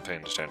 I wasn't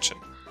paying attention.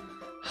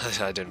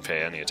 I didn't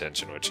pay any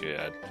attention to what you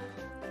had.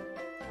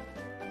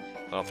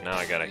 Well, now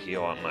I gotta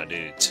heal on my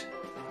dudes.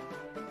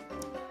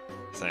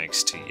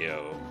 Thanks to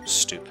yo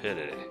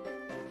stupidity.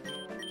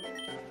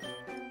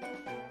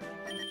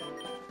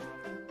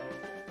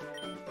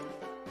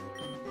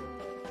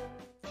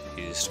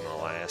 Used my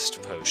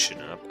last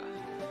potion up.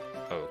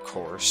 Oh, of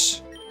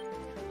course.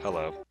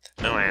 Hello.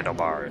 No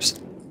handlebars.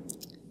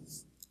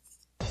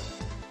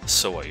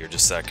 So what, you're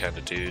just that kind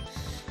of dude?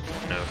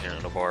 No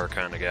handlebar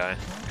kind of guy?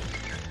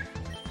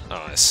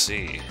 Oh, I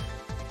see.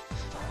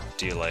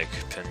 Do you like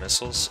pin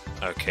missiles?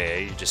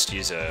 Okay, you just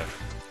use a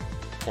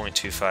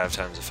 0.25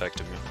 times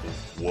effective.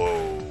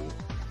 Whoa.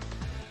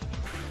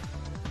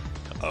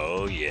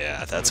 Oh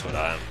yeah, that's what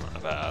I'm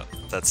about.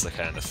 That's the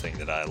kind of thing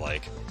that I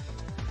like.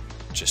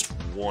 Just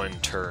one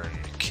turn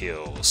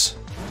kills.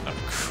 Oh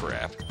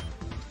crap.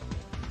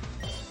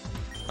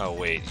 Oh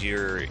wait,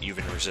 you're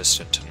even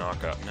resistant to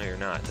knockout. No, you're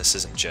not. This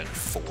isn't Gen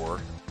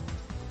 4.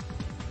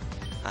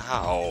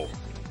 Ow.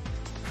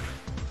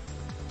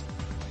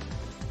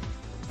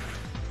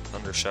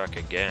 Thundershock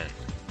again.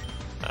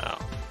 Ow.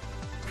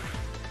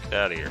 Get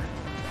out of here.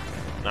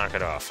 Knock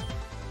it off.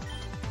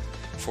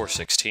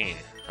 416.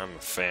 I'm a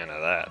fan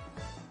of that.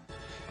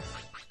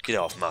 Get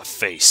off my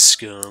face,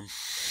 scum.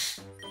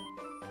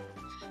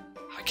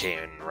 I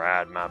can't even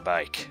ride my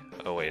bike.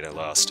 Oh wait, I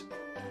lost.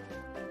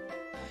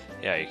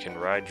 Yeah, you can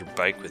ride your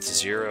bike with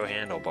 0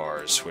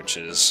 handlebars, which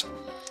is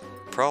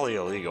probably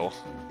illegal.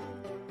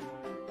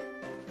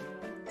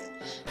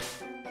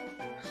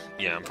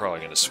 Yeah, I'm probably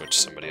gonna switch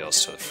somebody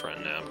else to the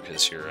front now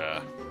because you're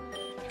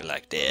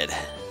like dead.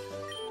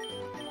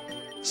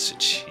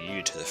 Switch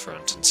you to the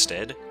front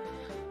instead.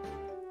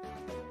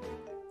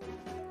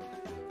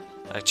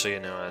 Actually, you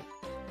know what?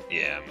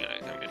 Yeah,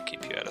 I'm gonna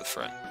keep you out of the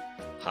front.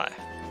 Hi.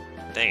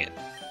 Dang it.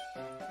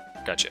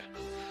 Gotcha.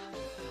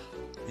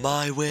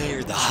 My way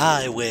or the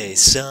highway,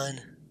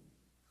 son.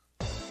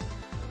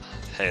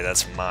 Hey,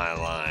 that's my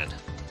line.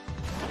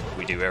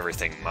 We do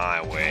everything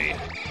my way.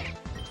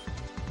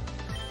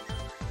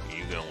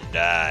 You gonna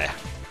die.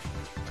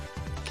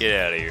 Get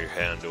out of here,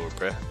 Houndour,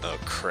 bruh. Oh,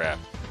 crap.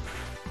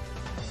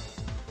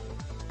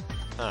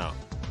 Oh.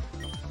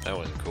 That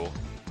wasn't cool.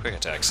 Quick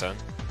attack, son.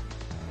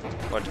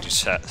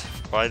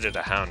 Why did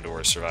a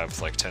Houndour survive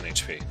with like 10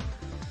 HP?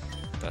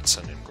 That's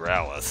sending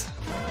Growlithe.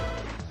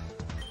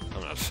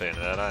 I'm not a fan of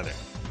that either.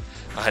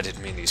 I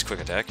didn't mean to use quick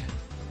attack.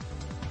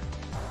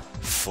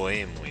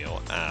 Flame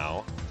wheel,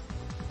 ow.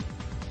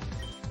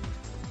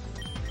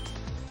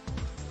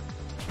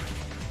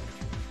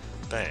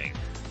 Bang.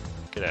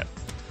 Get out.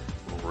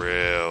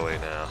 Really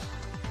now.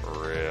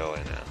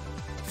 Really now.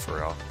 For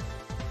real.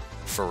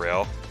 For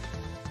real?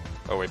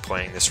 Are we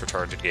playing this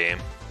retarded game?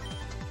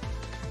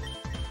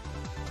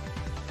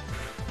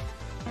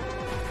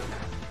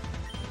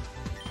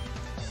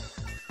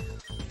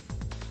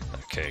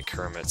 Okay,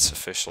 Kermit's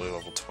officially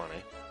level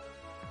 20.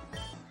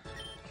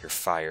 Your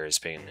fire is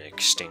being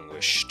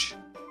extinguished.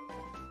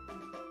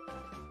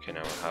 Okay,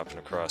 now we're hopping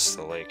across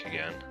the lake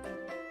again.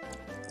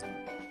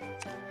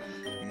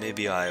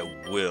 Maybe I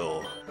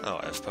will... Oh,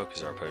 I have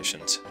Pokezar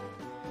potions.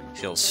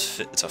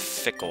 It's a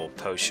fickle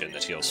potion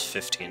that heals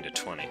 15 to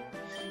 20.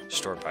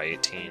 Stored by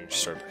 18,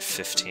 stored by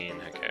 15,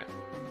 okay.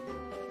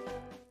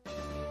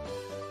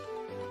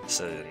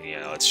 So then,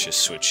 yeah, let's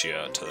just switch you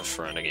out to the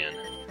front again.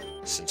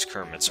 Since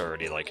Kermit's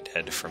already, like,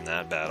 dead from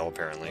that battle,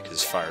 apparently,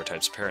 because fire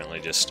types apparently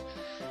just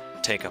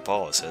take up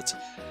all his hits.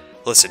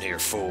 Listen here,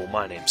 fool,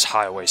 my name's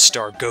Highway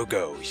Star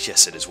Go-Go.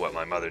 Yes, it is what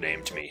my mother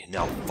named me.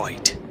 Now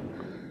fight.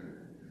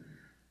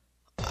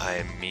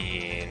 I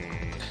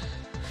mean...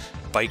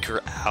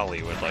 Biker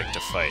Alley would like to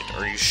fight.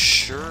 Are you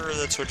sure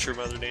that's what your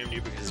mother named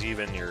you? Because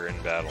even your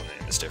in-battle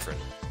name is different.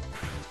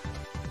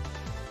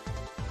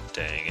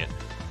 Dang it.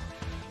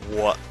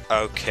 What?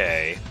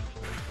 Okay.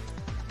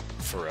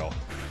 For real.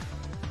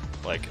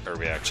 Like, are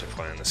we actually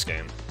playing this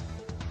game?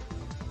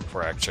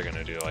 We're actually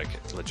gonna do,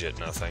 like, legit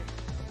nothing.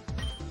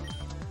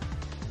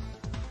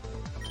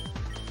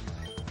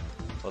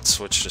 Let's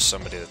switch to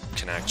somebody that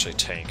can actually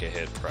tank a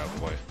hit,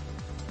 probably.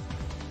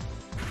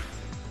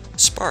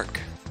 Spark!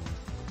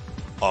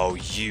 Oh,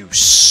 you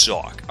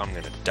suck. I'm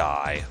gonna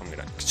die. I'm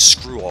gonna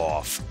screw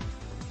off.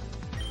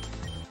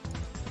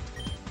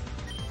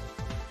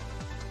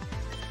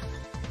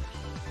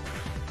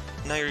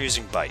 Now you're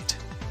using Bite.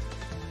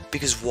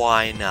 Because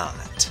why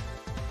not?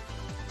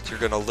 You're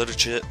gonna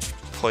legit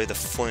play the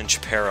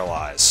flinch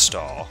paralyze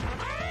stall.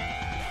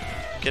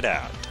 Get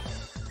out.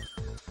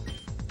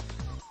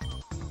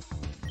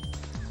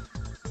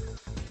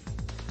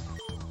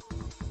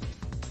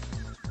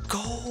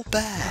 Go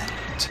back.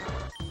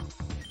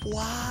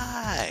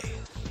 Why?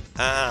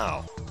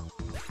 Ow.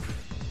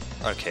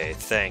 Okay,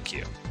 thank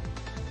you.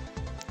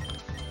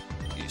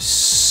 You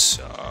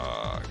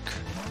suck.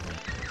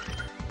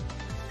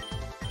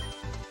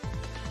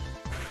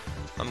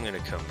 I'm gonna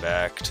come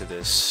back to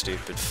this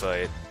stupid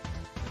fight.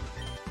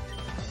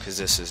 Because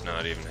this is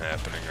not even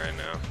happening right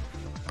now.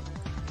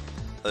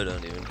 I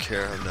don't even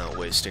care, I'm not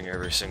wasting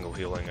every single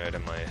healing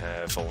item I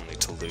have only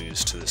to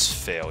lose to this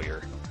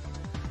failure.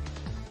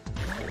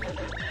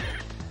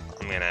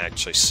 I'm gonna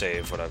actually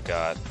save what I've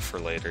got for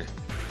later.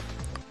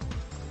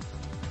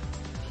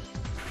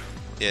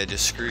 Yeah,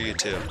 just screw you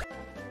too.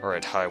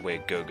 Alright, Highway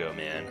Go-Go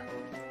Man.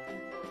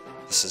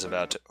 This is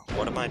about to...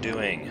 What am I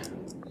doing?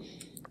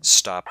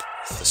 Stop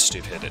the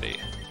stupidity.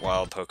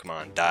 Wild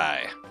Pokemon,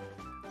 die.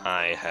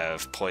 I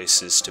have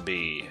places to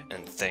be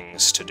and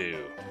things to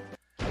do.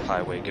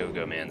 Highway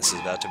Go-Go Man, this is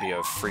about to be a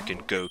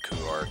freaking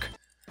Goku arc.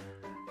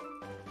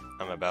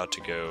 I'm about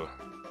to go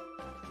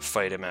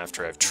fight him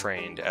after I've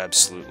trained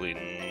absolutely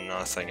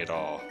nothing at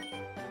all.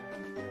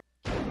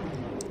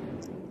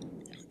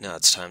 Now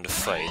it's time to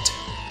fight.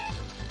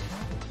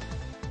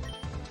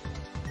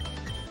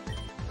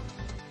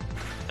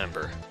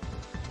 Ember.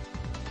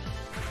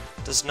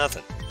 Does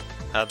nothing.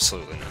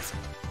 Absolutely nothing.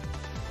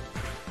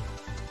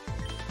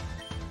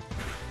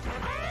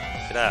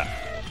 Get out.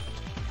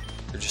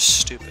 You're just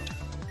stupid.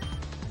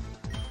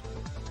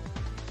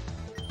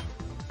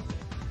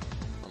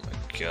 Oh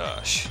my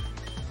gosh.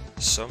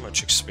 So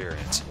much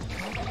experience.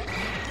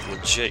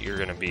 Legit, you're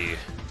gonna be...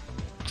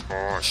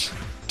 Gosh,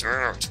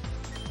 damn it.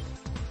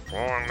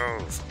 Wrong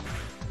move.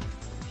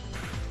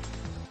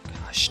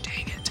 Gosh,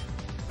 dang it.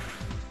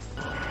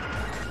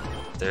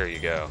 There you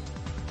go.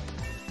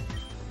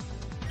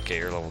 Okay,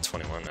 you're level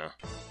 21 now.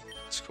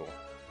 That's cool.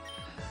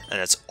 And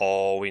that's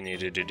all we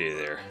needed to do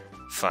there.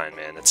 Fine,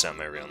 man, that's not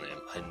my real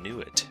name. I knew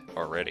it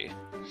already.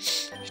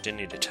 You didn't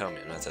need to tell me,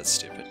 I'm not that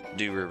stupid.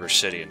 Dew River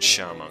City and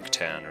Shawmonk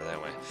Town are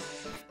that way.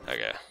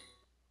 Okay.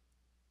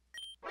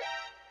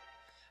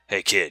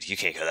 Hey kid, you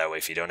can't go that way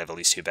if you don't have at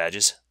least 2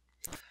 badges.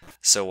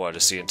 So what,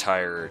 is the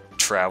entire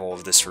travel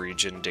of this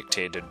region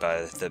dictated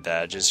by the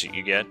badges that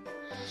you get?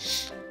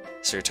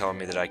 So you're telling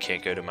me that I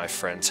can't go to my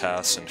friend's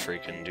house and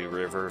freaking Dew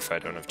River if I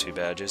don't have 2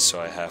 badges, so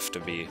I have to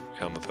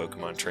become a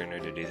Pokemon trainer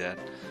to do that?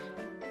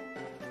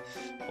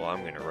 Well,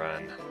 I'm gonna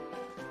run.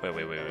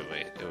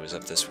 Wait. It was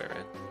up this way, right?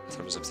 I thought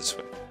it was up this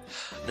way.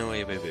 No,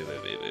 wait.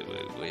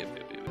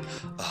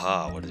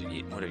 Aha, what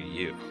are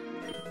you?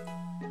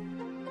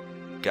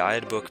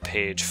 Guidebook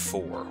page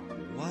 4.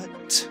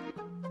 What?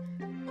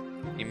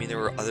 You mean there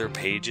were other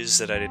pages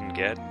that I didn't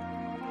get?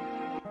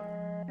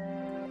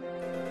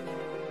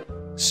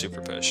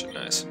 Super potion,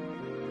 nice.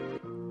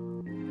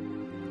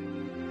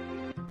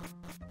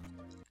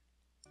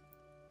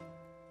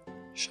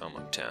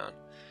 Shawmonk Town.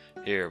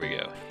 Here we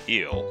go.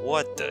 Heal.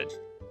 What the...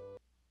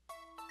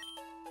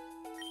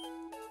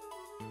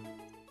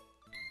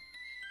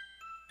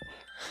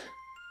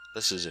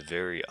 This is a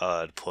very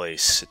odd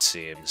place, it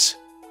seems.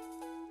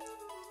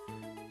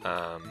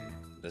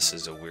 This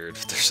is a weird...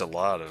 There's a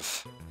lot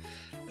of...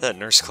 That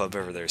nurse club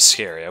over there is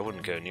scary. I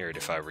wouldn't go near it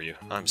if I were you.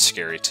 I'm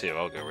scary too.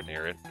 I'll go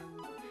near it.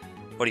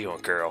 What do you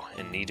want, girl?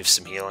 In need of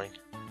some healing?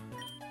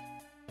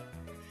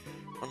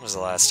 When was the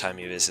last time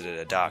you visited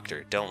a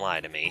doctor? Don't lie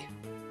to me.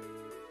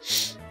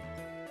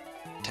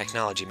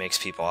 Technology makes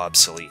people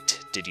obsolete.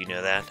 Did you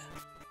know that?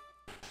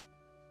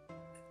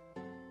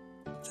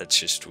 That's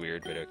just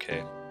weird, but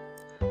okay.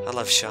 I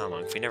love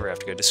Shawmonk. We never have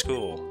to go to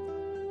school.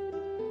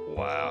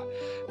 Wow.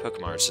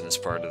 Pokemarts in this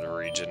part of the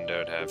region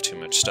don't have too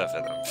much stuff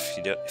in them.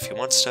 If you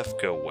want stuff,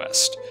 go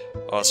west.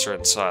 Oster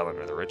and Silent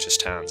are the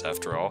richest towns,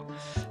 after all.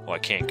 Well, I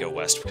can't go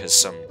west because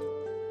some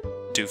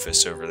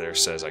doofus over there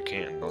says I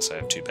can't unless I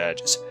have 2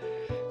 badges.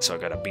 So I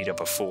gotta beat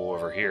up a fool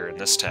over here in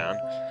this town,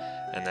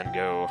 and then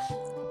go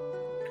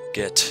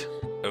get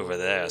over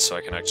there so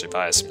I can actually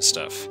buy some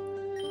stuff.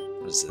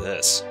 What is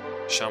this?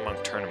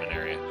 Shawmonk Tournament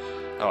area.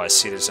 Oh, I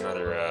see there's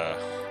another,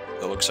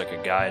 that looks like a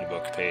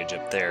guidebook page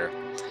up there.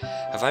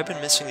 Have I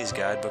been missing these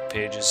guidebook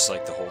pages,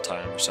 like, the whole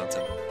time or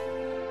something?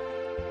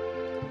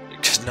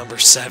 Number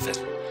 7.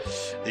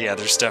 Yeah,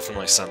 there's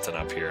definitely something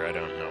up here. I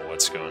don't know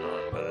what's going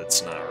on, but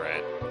it's not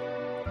right.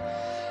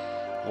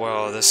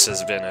 Well, this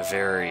has been a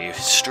very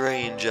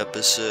strange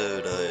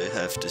episode, I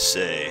have to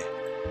say.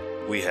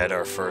 We had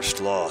our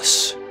first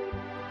loss.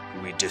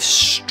 We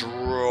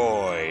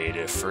destroyed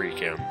a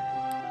freaking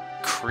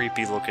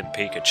creepy-looking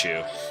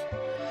Pikachu.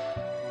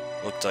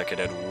 Looked like it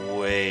had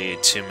way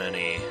too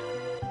many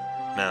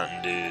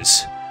Mountain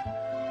Dews.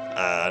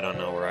 I don't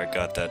know where I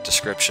got that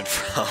description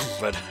from,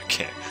 but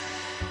okay.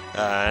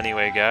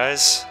 Anyway,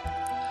 guys,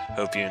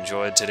 hope you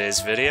enjoyed today's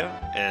video,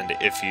 and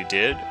if you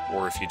did,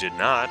 or if you did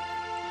not,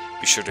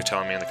 be sure to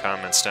tell me in the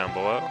comments down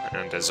below,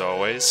 and as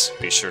always,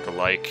 be sure to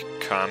like,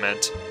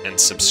 comment, and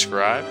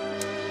subscribe.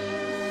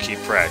 Keep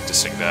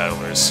practicing,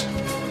 battlers.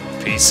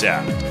 Peace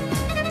out.